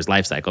software's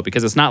lifecycle.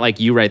 Because it's not like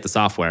you write the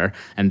software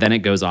and then it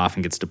goes off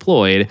and gets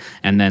deployed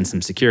and then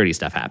some security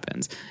stuff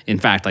happens. In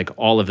fact,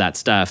 all of that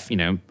stuff,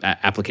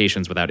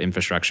 applications without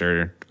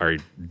infrastructure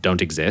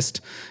don't exist.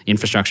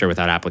 Infrastructure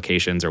without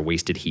applications are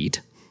wasted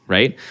heat,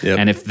 right? Yep.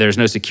 And if there's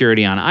no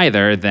security on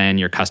either, then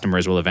your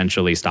customers will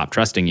eventually stop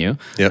trusting you,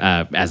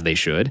 as they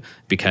should,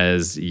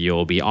 because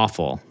you'll be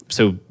awful.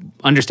 So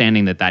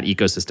understanding that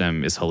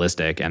ecosystem is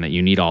holistic and that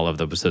you need all of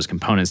those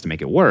components to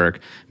make it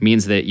work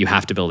means that you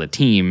have to build a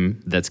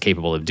team that's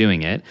capable of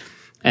doing it.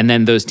 And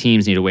then those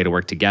teams need a way to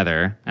work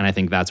together. And I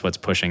think that's what's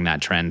pushing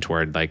that trend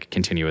toward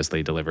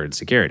continuously delivered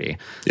security.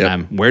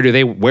 Yep.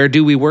 Where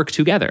do we work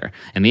together?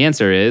 And the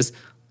answer is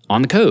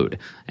on the code.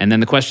 And then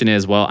the question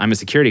is, well, I'm a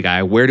security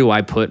guy. Where do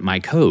I put my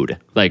code?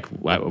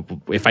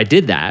 If I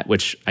did that,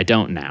 which I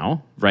don't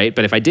now, right?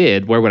 But if I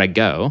did, where would I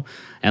go?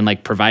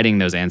 And providing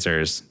those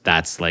answers,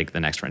 that's the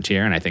next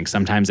frontier. And I think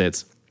sometimes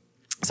it's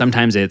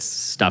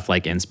stuff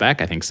like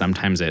InSpec. I think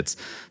sometimes it's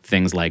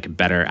things like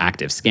better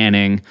active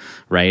scanning,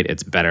 right?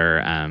 It's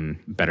better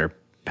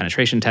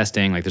penetration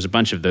testing. There's a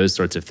bunch of those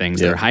sorts of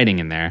things that are hiding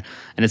in there.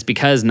 And it's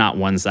because not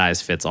one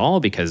size fits all,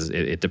 because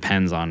it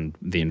depends on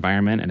the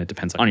environment and it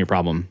depends on your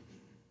problem.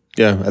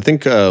 Yeah, I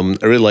think I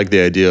really like the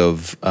idea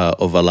of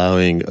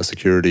allowing a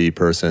security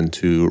person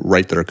to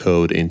write their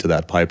code into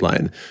that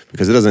pipeline,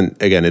 because it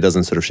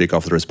doesn't sort of shake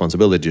off the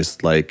responsibility.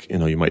 Just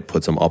you might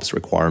put some ops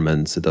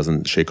requirements, it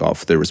doesn't shake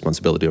off the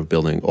responsibility of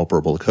building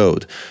operable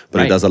code, but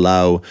right. It does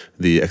allow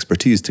the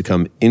expertise to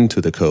come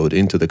into the code,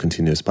 into the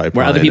continuous pipeline,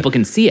 where other people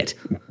can see it.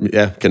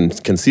 Yeah,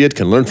 can see it,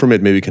 can learn from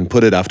it, maybe can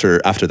put it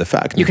after the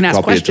fact. You can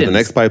ask questions. It to the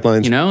next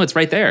pipeline. It's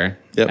right there.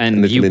 Yep.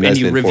 And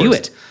you review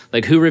it.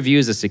 Who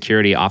reviews a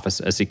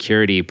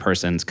security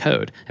person's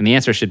code? And the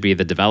answer should be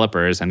the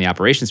developers and the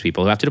operations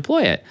people who have to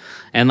deploy it,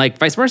 and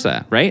vice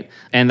versa, right?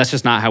 And that's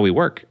just not how we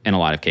work in a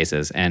lot of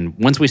cases. And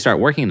once we start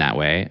working that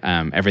way,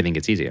 everything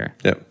gets easier.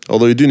 Yeah.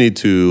 Although you do need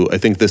to, I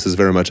think this is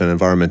very much an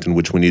environment in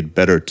which we need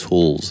better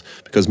tools,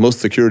 because most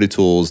security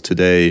tools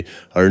today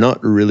are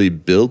not really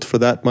built for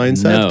that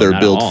mindset. No, they're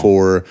not built at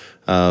all.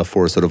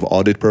 For sort of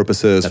audit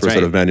purposes, That's for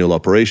sort of manual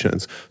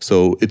operations.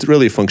 So it's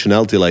really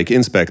functionality like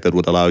InSpec that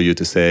would allow you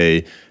to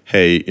say,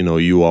 hey,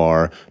 you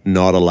are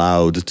not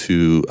allowed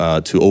to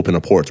open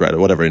a port, right, or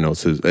whatever.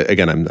 So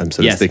again, I'm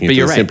sort of sticking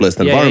to the simplest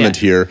environment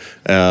here,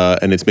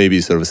 and it's maybe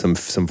sort of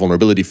some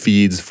vulnerability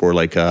feeds for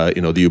the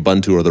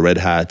Ubuntu or the Red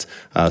Hat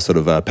sort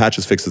of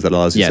patches fixes that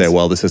allows you to say,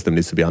 well, the system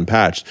needs to be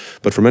unpatched.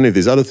 But for many of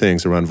these other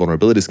things around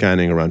vulnerability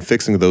scanning, around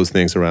fixing those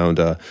things, around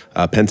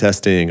pen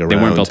testing, around they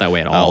weren't built that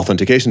way at all.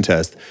 Authentication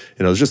test.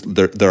 It's just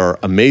there are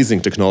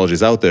amazing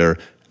technologies out there,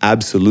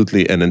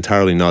 absolutely and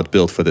entirely not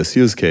built for this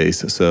use case,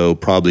 so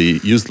probably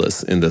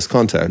useless in this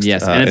context.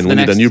 Yes, and we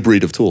need a new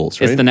breed of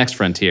tools, right? It's the next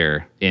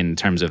frontier in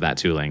terms of that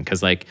tooling,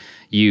 because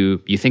you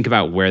think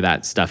about where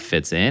that stuff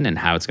fits in and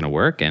how it's going to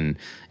work, and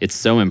it's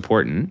so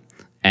important.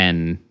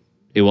 And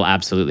it will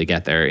absolutely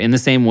get there. In the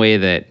same way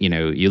that,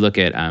 you look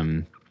at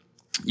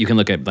you can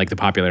look at like the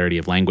popularity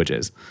of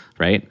languages,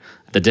 right?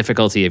 The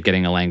difficulty of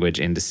getting a language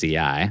into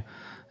CI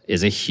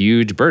is a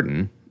huge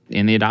burden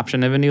in the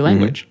adoption of a new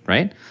language,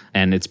 right?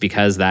 And it's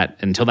because that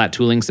until that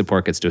tooling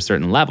support gets to a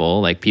certain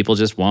level, like people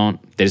just won't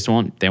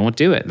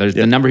do it. There's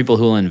the number of people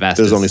who will invest.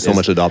 There's only so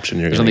much adoption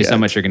there's only so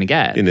much you're going to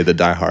get. You need the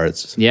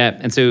diehards. Yeah.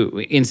 And so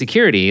in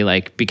security,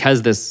 like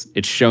because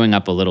it's showing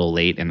up a little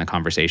late in the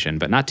conversation,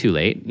 but not too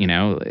late,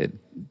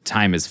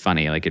 time is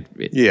funny. Like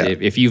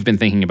if you've been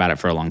thinking about it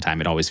for a long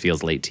time, it always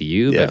feels late to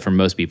you. But for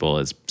most people,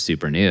 it's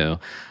super new.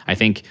 I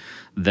think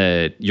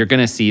you're going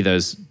to see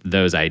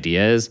those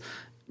ideas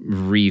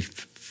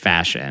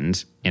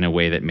refashioned in a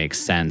way that makes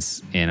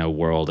sense in a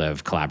world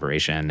of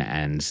collaboration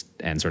and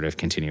sort of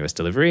continuous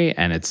delivery.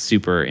 And it's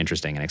super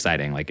interesting and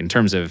exciting. Like in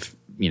terms of,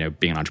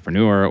 being an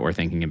entrepreneur or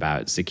thinking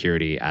about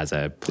security as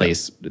a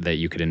place that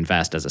you could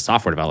invest as a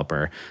software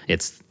developer,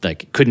 it's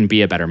like couldn't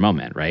be a better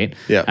moment, right?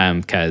 Yeah.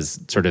 Because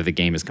sort of the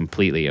game is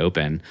completely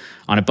open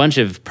on a bunch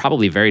of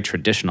probably very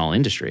traditional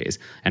industries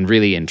and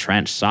really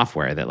entrenched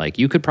software that like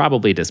you could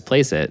probably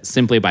displace it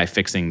simply by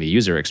fixing the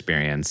user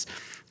experience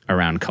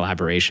around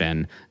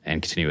collaboration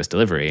and continuous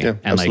delivery and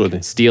absolutely.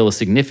 like steal a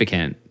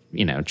significant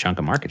chunk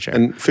of market share.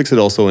 And fix it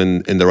also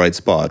in the right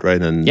spot,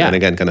 right? And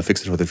again, kind of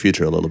fix it for the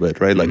future a little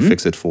bit, right? Like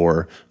fix it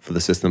for the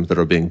systems that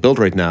are being built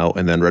right now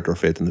and then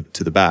retrofit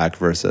to the back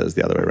versus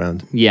the other way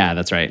around. Yeah,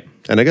 that's right.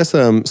 And I guess,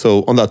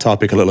 so on that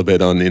topic a little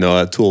bit on,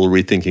 a tool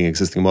rethinking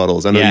existing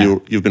models. I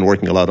know you've been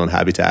working a lot on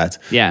Habitat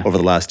over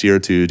the last year or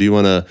two. Do you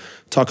want to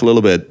talk a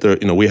little bit? There,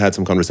 we had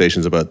some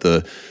conversations about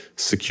the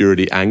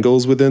security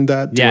angles within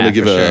that. Do you want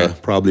to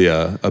give probably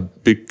a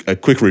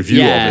quick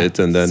review of it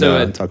and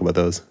then talk about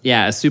those?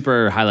 Yeah, a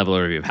super high level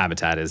overview of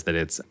Habitat is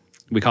that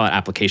we call it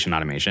application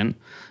automation.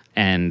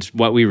 And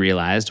what we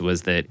realized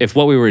was that if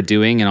what we were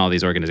doing in all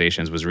these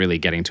organizations was really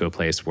getting to a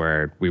place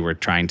where we were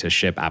trying to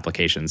ship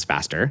applications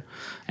faster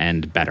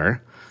and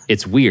better,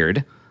 it's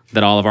weird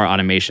that all of our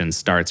automation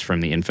starts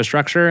from the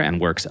infrastructure and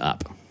works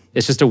up.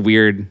 It's just a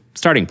weird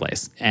starting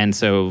place. And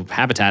so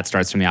Habitat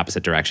starts from the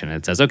opposite direction.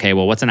 It says, okay,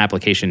 well, what's an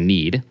application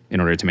need in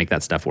order to make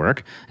that stuff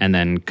work? And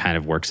then kind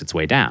of works its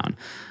way down.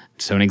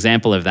 So an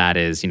example of that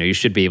is, you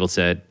should be able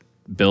to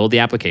build the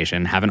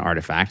application, have an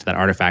artifact. That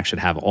artifact should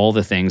have all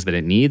the things that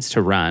it needs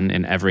to run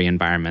in every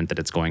environment that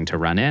it's going to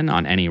run in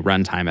on any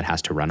runtime it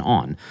has to run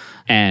on.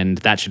 And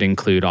that should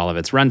include all of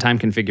its runtime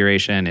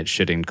configuration. It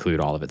should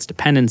include all of its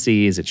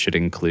dependencies. It should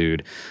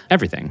include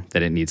everything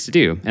that it needs to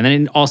do. And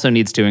then it also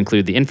needs to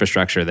include the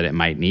infrastructure that it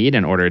might need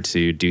in order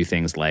to do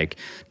things like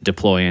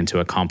deploy into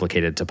a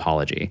complicated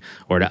topology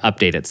or to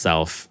update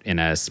itself in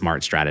a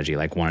smart strategy,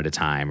 like one at a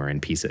time or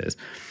in pieces.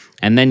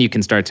 And then you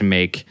can start to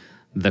make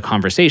the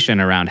conversation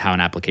around how an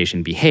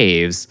application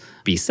behaves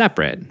be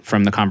separate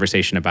from the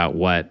conversation about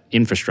what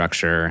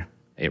infrastructure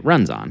it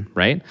runs on,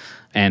 right?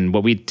 And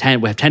what we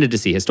have tended to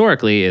see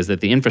historically is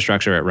that the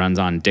infrastructure it runs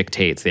on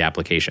dictates the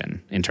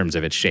application in terms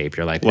of its shape.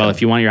 You're like, well,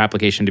 if you want your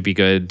application to be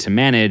good to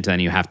manage, then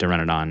you have to run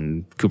it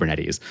on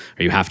Kubernetes,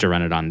 or you have to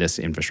run it on this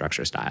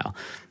infrastructure style.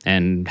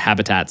 And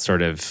Habitat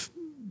sort of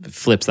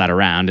flips that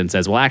around and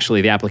says, well,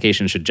 actually, the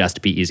application should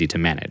just be easy to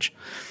manage.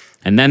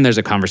 And then there's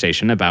a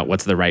conversation about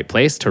what's the right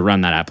place to run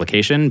that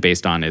application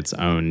based on its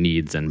own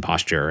needs and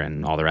posture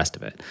and all the rest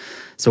of it.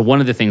 So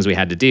one of the things we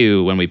had to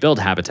do when we built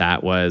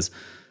Habitat was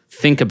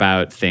think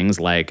about things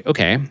like,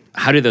 okay,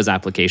 how do those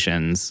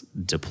applications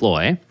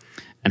deploy?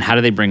 And how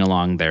do they bring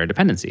along their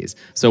dependencies?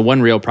 So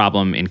one real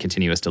problem in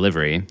continuous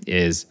delivery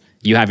is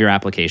you have your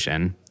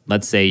application.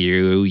 Let's say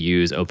you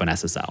use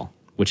OpenSSL,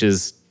 which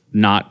is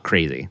not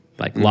crazy.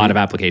 Like a lot of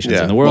applications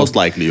in the world. Most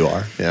likely you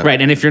are. Yeah.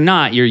 Right. And if you're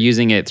not, you're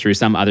using it through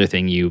some other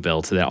thing you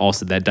built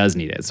that does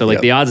need it. So like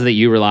the odds that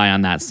you rely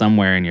on that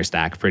somewhere in your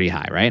stack pretty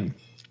high, right?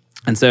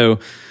 And so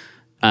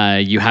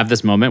you have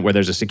this moment where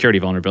there's a security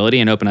vulnerability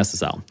in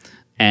OpenSSL.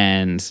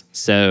 And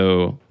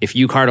so if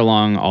you cart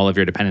along all of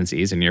your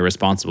dependencies and you're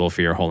responsible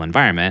for your whole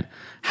environment,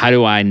 how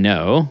do I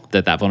know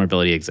that that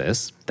vulnerability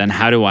exists? Then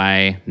how do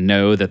I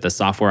know that the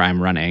software I'm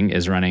running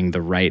is running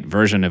the right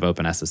version of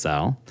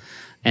OpenSSL?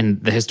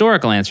 And the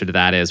historical answer to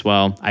that is,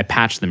 well, I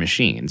patch the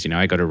machines.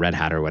 I go to Red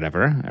Hat or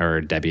whatever,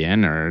 or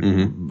Debian or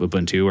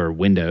Ubuntu or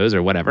Windows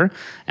or whatever,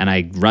 and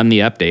I run the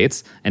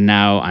updates, and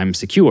now I'm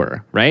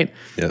secure, right?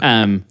 Yep.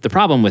 The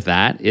problem with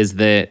that is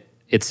that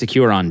it's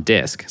secure on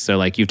disk. So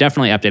like you've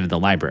definitely updated the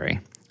library.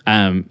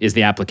 Is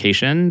the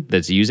application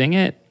that's using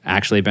it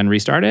actually been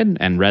restarted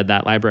and read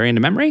that library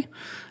into memory?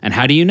 And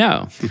how do you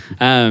know?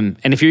 And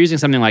if you're using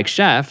something like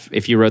Chef,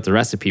 if you wrote the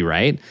recipe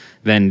right,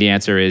 then the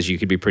answer is you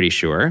could be pretty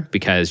sure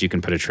because you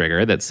can put a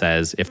trigger that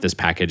says, if this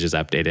package is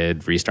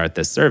updated, restart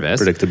this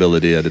service.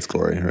 Predictability at its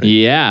glory, right?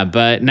 Yeah,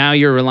 but now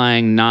you're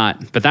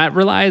but that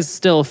relies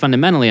still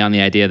fundamentally on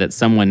the idea that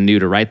someone knew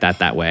to write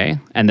that way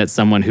and that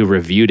someone who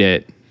reviewed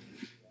it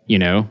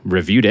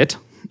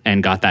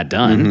and got that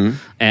done.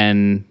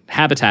 And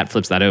Habitat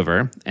flips that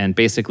over. And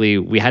basically,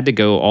 we had to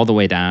go all the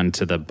way down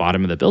to the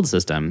bottom of the build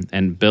system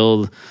and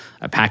build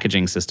a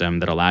packaging system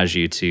that allows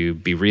you to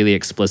be really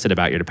explicit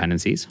about your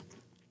dependencies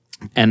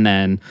and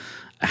then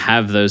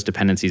have those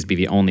dependencies be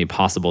the only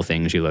possible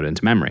things you load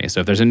into memory. So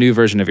if there's a new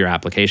version of your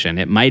application,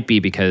 it might be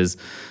because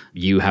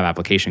you have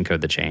application code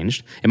that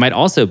changed. It might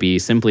also be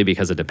simply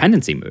because a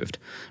dependency moved,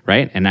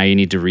 right? And now you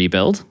need to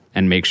rebuild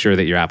and make sure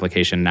that your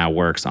application now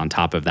works on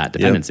top of that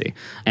dependency.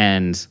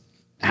 And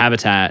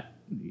Habitat,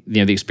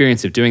 the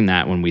experience of doing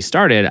that when we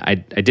started, I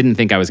didn't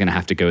think I was going to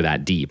have to go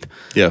that deep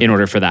in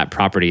order for that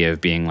property of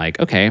being like,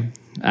 okay,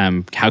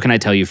 how can I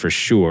tell you for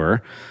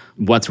sure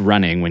what's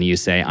running when you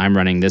say I'm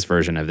running this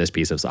version of this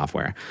piece of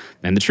software?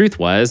 And the truth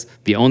was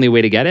the only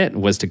way to get it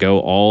was to go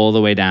all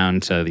the way down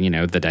to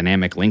the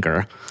dynamic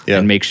linker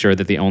and make sure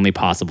that the only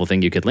possible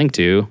thing you could link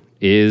to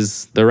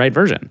is the right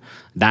version.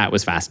 That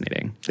was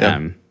fascinating.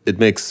 It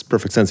makes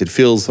perfect sense. It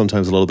feels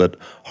sometimes a little bit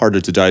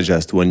harder to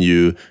digest when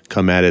you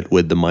come at it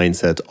with the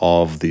mindset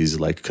of these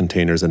like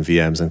containers and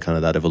VMs and kind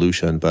of that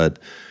evolution. But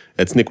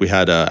at Snyk, we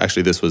had,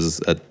 actually this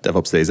was at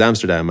DevOps Days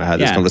Amsterdam, I had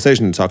this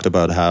conversation and talked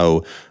about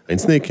how in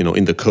Snyk,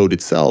 in the code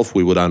itself,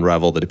 we would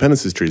unravel the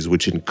dependencies trees,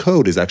 which in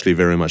code is actually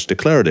very much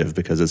declarative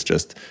because it's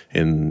just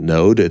in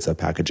Node, it's a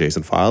package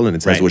JSON file and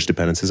it says which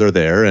dependencies are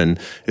there. And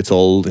it's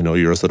all,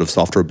 your sort of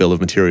software bill of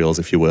materials,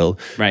 if you will.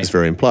 It's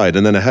very implied.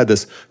 And then I had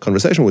this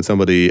conversation with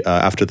somebody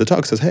after the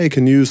talk, says, hey,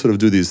 can you sort of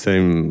do these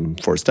same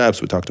 4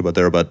 steps we talked about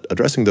there about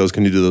addressing those?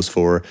 Can you do those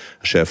for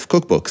chef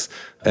cookbooks?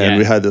 And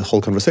we had the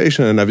whole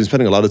conversation, and I've been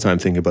spending a lot of time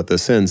thinking about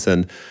this since.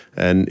 And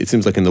it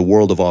seems like in the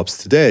world of ops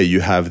today, you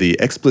have the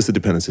explicit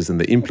dependencies and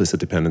the implicit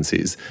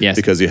dependencies.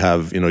 Because you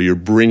have, you're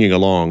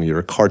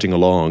carting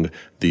along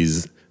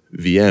these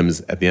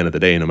VMs at the end of the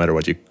day, no matter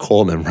what you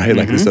call them, right?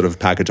 Like these sort of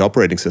package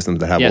operating systems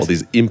that have all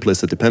these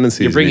implicit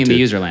dependencies. You're bringing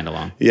the userland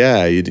along.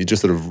 Yeah, you're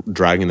just sort of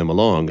dragging them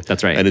along.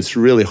 That's right. And it's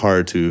really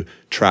hard to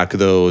track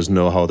those,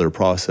 know how they're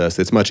processed.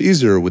 It's much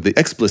easier with the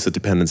explicit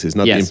dependencies,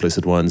 not the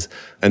implicit ones.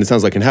 And it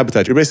sounds like in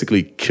Habitat, you're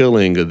basically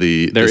killing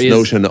this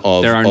notion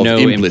of no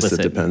implicit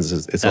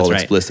dependencies. It's all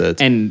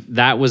explicit. And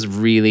that was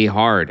really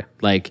hard.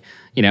 Like,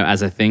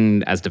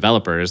 as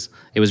developers,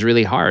 it was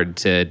really hard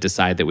to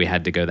decide that we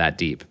had to go that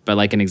deep. But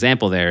like an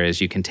example there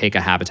is you can take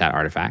a Habitat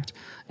artifact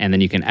and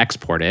then you can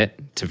export it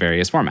to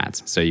various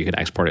formats. So you could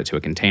export it to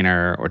a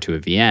container or to a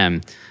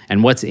VM.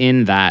 And what's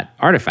in that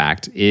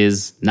artifact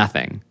is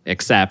nothing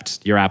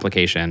except your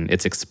application,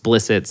 its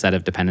explicit set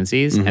of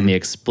dependencies and the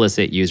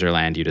explicit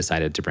userland you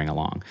decided to bring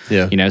along.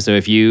 So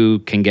if you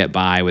can get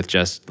by with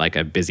just like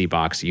a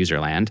BusyBox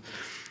userland,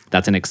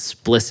 that's an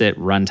explicit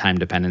runtime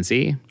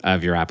dependency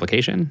of your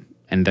application,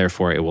 and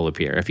therefore it will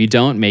appear. If you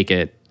don't make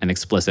it an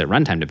explicit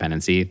runtime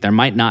dependency, there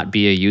might not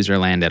be a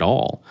userland at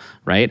all,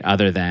 right?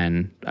 Other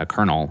than a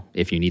kernel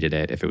if you needed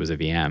it, if it was a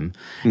VM.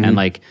 And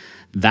like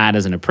that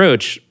as an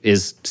approach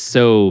is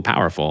so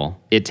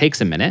powerful. It takes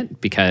a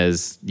minute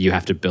because you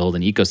have to build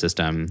an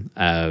ecosystem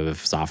of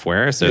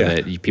software so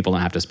that people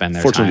don't have to spend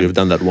their Fortunately, time. you've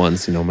done that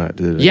once, Matt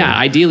did it. Yeah,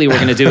 ideally we're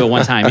going to do it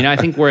one time. I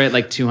think we're at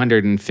like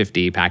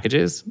 250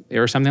 packages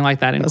or something like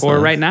that in Core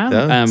right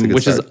now,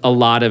 which is a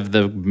lot of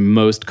the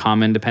most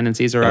common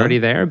dependencies are already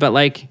there. But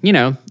like,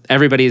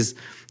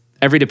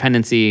 every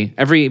dependency,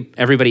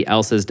 everybody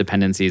else's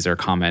dependencies are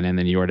common, and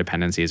then your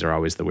dependencies are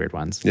always the weird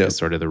ones. Is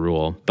sort of the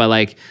rule. But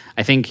like,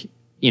 I think,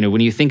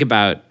 when you think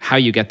about how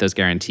you get those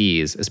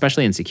guarantees,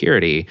 especially in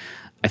security,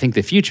 I think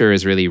the future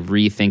is really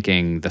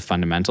rethinking the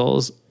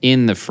fundamentals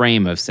in the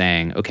frame of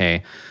saying,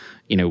 okay,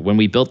 when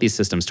we built these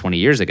systems 20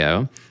 years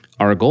ago,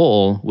 our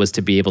goal was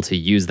to be able to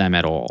use them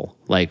at all.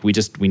 Like we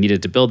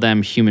needed to build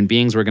them. Human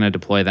beings were going to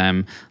deploy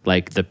them.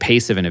 Like the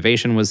pace of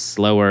innovation was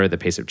slower. The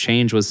pace of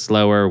change was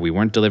slower. We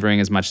weren't delivering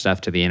as much stuff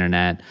to the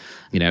internet.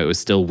 It was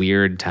still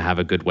weird to have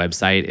a good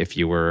website if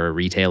you were a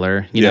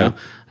retailer, you know.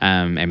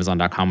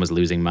 Amazon.com was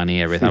losing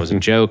money. Everything was a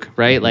joke,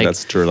 right? Like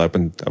that's true up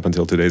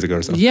until 2 days ago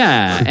or so.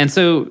 Yeah. And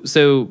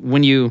so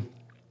when you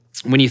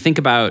think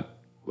about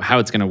how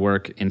it's going to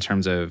work in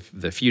terms of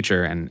the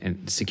future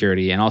and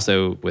security, and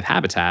also with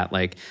Habitat,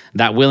 like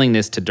that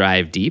willingness to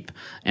drive deep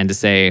and to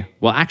say,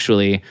 well,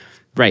 actually,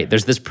 right,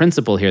 there's this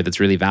principle here that's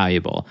really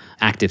valuable,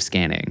 active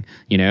scanning.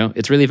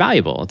 It's really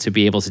valuable to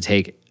be able to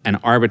take an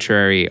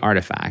arbitrary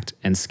artifact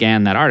and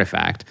scan that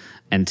artifact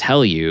and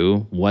tell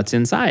you what's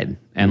inside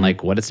and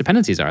like what its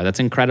dependencies are. That's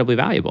incredibly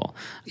valuable.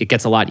 It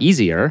gets a lot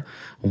easier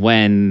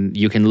when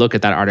you can look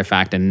at that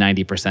artifact and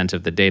 90%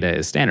 of the data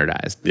is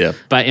standardized.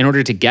 But in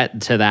order to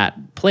get to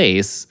that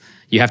place,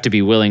 you have to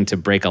be willing to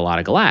break a lot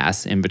of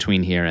glass in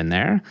between here and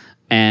there.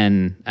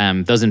 And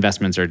those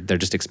investments they're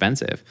just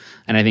expensive.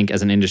 And I think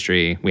as an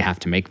industry, we have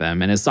to make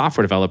them. And as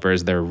software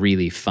developers, they're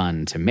really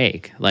fun to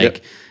make.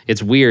 Like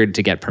it's weird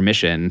to get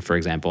permission, for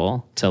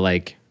example, to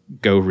like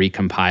go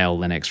recompile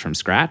Linux from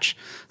scratch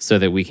so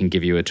that we can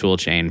give you a tool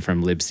chain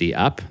from libc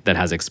up that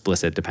has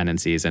explicit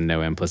dependencies and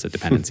no implicit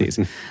dependencies.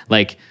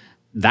 Like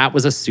that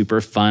was a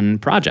super fun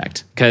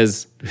project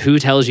because who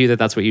tells you that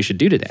that's what you should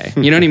do today?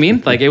 You know what I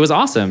mean? Like it was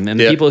awesome. And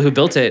the people who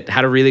built it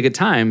had a really good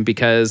time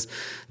because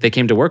they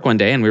came to work one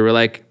day and we were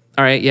like,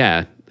 all right,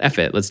 F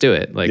it, let's do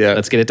it.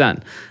 Let's get it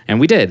done. And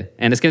we did.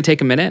 And it's going to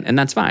take a minute, and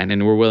that's fine.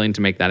 And we're willing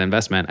to make that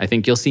investment. I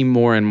think you'll see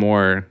more and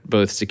more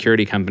both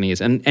security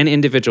companies and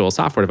individual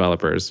software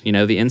developers, the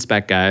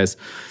InSpec guys.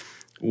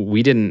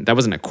 That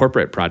wasn't a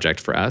corporate project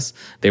for us.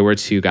 They were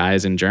two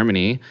guys in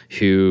Germany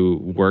who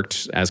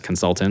worked as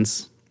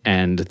consultants,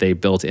 and they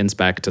built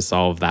InSpec to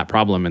solve that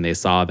problem, and they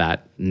saw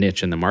that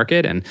niche in the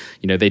market, and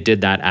they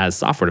did that as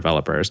software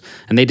developers,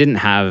 and they didn't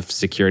have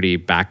security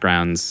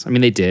backgrounds. I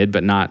mean, they did,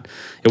 but not.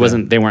 It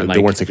wasn't. They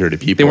weren't security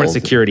people. They weren't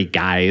security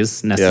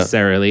guys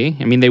necessarily.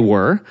 Yeah. I mean, they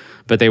were,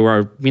 but they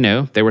were.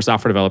 They were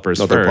software developers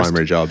not first. Their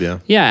primary job. Yeah.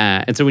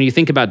 Yeah, and so when you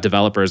think about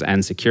developers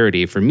and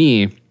security, for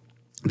me,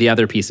 the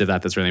other piece of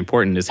that that's really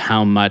important is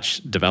how much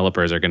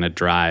developers are going to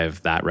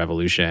drive that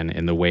revolution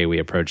in the way we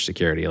approach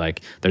security.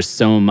 Like, there's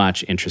so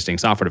much interesting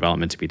software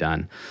development to be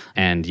done,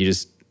 and you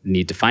just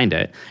need to find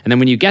it. And then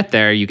when you get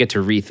there, you get to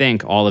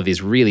rethink all of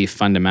these really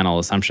fundamental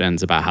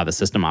assumptions about how the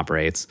system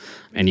operates,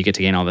 and you get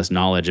to gain all this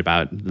knowledge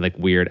about like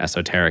weird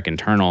esoteric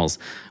internals,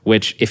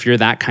 which if you're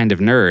that kind of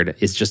nerd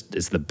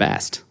is the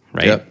best,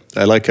 right? Yeah,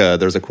 I like,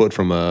 there's a quote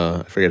from,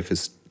 I forget if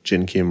it's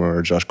Jin Kim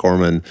or Josh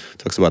Corman,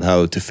 talks about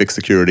how to fix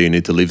security, you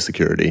need to leave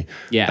security.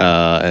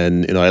 Yeah.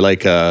 And I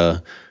like,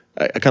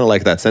 I kind of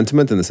like that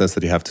sentiment in the sense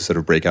that you have to sort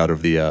of break out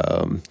of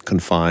the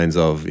confines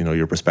of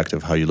your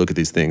perspective, how you look at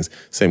these things.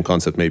 Same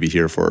concept maybe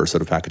here for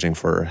sort of packaging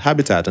for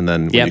Habitat, and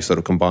then when you sort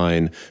of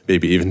combine,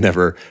 maybe even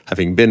never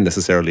having been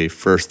necessarily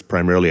first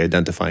primarily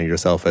identifying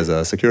yourself as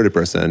a security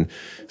person,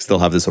 still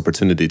have this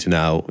opportunity to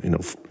now,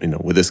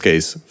 with this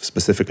case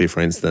specifically,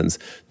 for instance,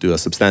 do a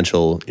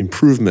substantial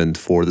improvement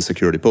for the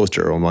security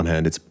posture. On one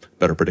hand, it's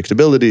better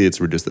predictability, it's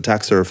reduced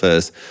attack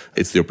surface,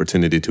 it's the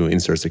opportunity to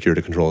insert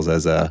security controls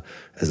as a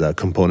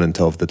component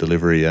of the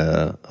delivery,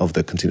 of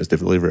the continuous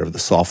delivery of the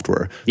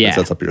software that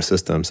sets up your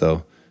system.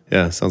 So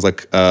sounds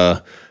like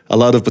a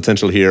lot of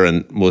potential here,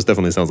 and most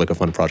definitely sounds like a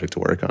fun project to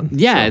work on.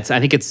 Yeah, I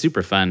think it's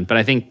super fun. But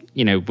I think,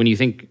 when you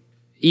think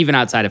even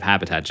outside of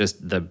Habitat,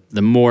 just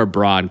the more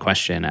broad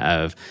question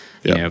of,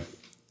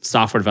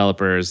 software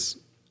developers,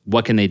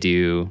 what can they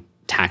do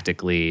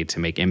tactically to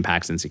make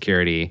impacts in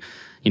security?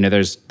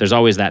 There's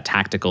always that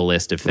tactical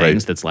list of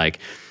things that's like,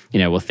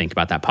 we'll think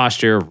about that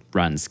posture,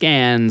 run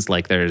scans.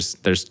 Like there's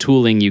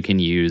tooling you can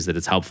use that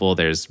is helpful.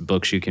 There's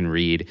books you can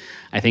read.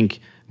 I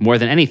think more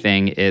than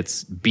anything,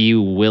 it's be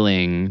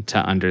willing to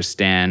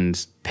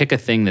understand, pick a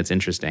thing that's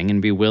interesting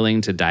and be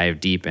willing to dive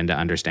deep into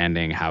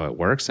understanding how it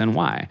works and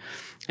why.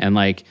 And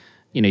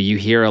you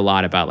hear a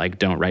lot about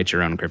don't write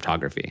your own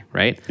cryptography,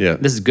 right? Yeah.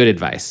 This is good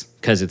advice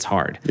because it's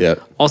hard. Yeah.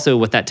 Also,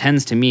 what that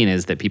tends to mean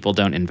is that people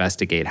don't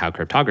investigate how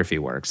cryptography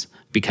works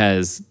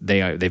because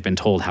they've been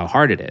told how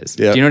hard it is.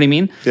 Yeah. Do you know what I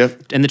mean? Yeah.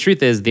 And the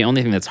truth is, the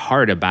only thing that's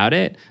hard about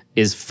it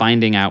is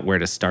finding out where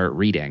to start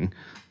reading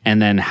and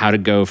then how to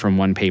go from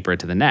one paper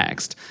to the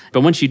next.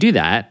 But once you do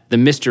that, the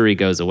mystery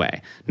goes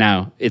away.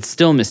 Now, it's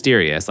still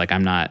mysterious.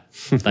 I'm not,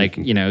 it's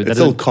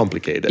still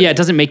complicated. Yeah, it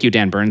doesn't make you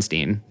Dan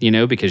Bernstein,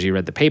 because you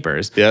read the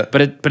papers. Yeah.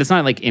 But it's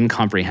not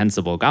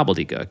incomprehensible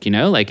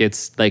gobbledygook,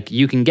 it's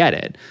you can get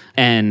it.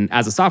 And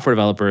as a software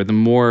developer, the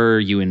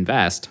more you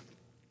invest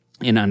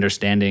in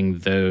understanding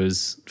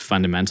those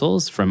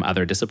fundamentals from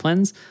other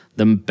disciplines,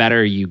 the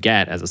better you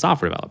get as a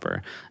software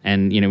developer.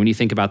 And when you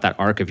think about that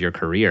arc of your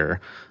career,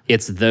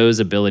 it's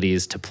those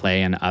abilities to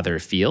play in other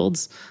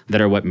fields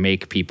that are what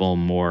make people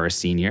more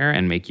senior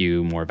and make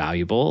you more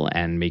valuable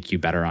and make you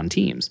better on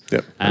teams.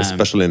 Yeah,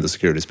 especially in the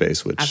security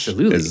space, which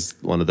is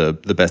one of the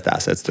best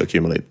assets to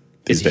accumulate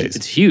these days.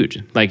 It's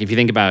huge. If you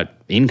think about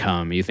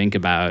income, you think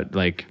about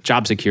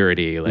job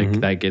security,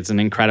 it's an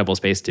incredible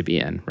space to be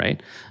in,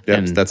 right?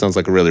 Yeah, that sounds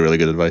like a really, really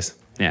good advice.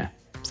 Yeah,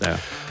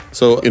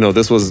 So,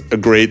 this was a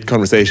great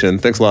conversation.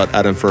 Thanks a lot,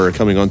 Adam, for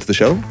coming on to the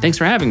show. Thanks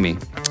for having me.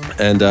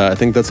 And I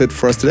think that's it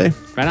for us today.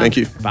 Right on. Thank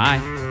you. Bye.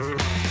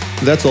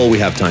 That's all we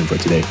have time for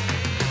today.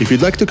 If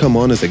you'd like to come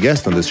on as a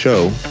guest on this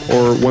show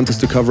or want us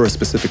to cover a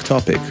specific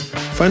topic,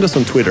 find us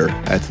on Twitter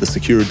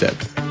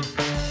 @TheSecureDev.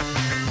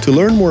 To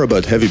learn more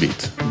about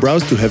Heavybeat,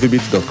 browse to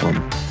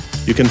heavybeat.com.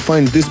 You can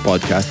find this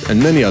podcast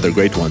and many other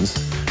great ones,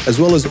 as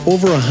well as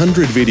over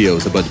 100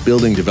 videos about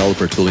building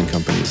developer tooling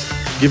companies,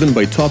 given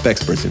by top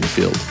experts in the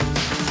field.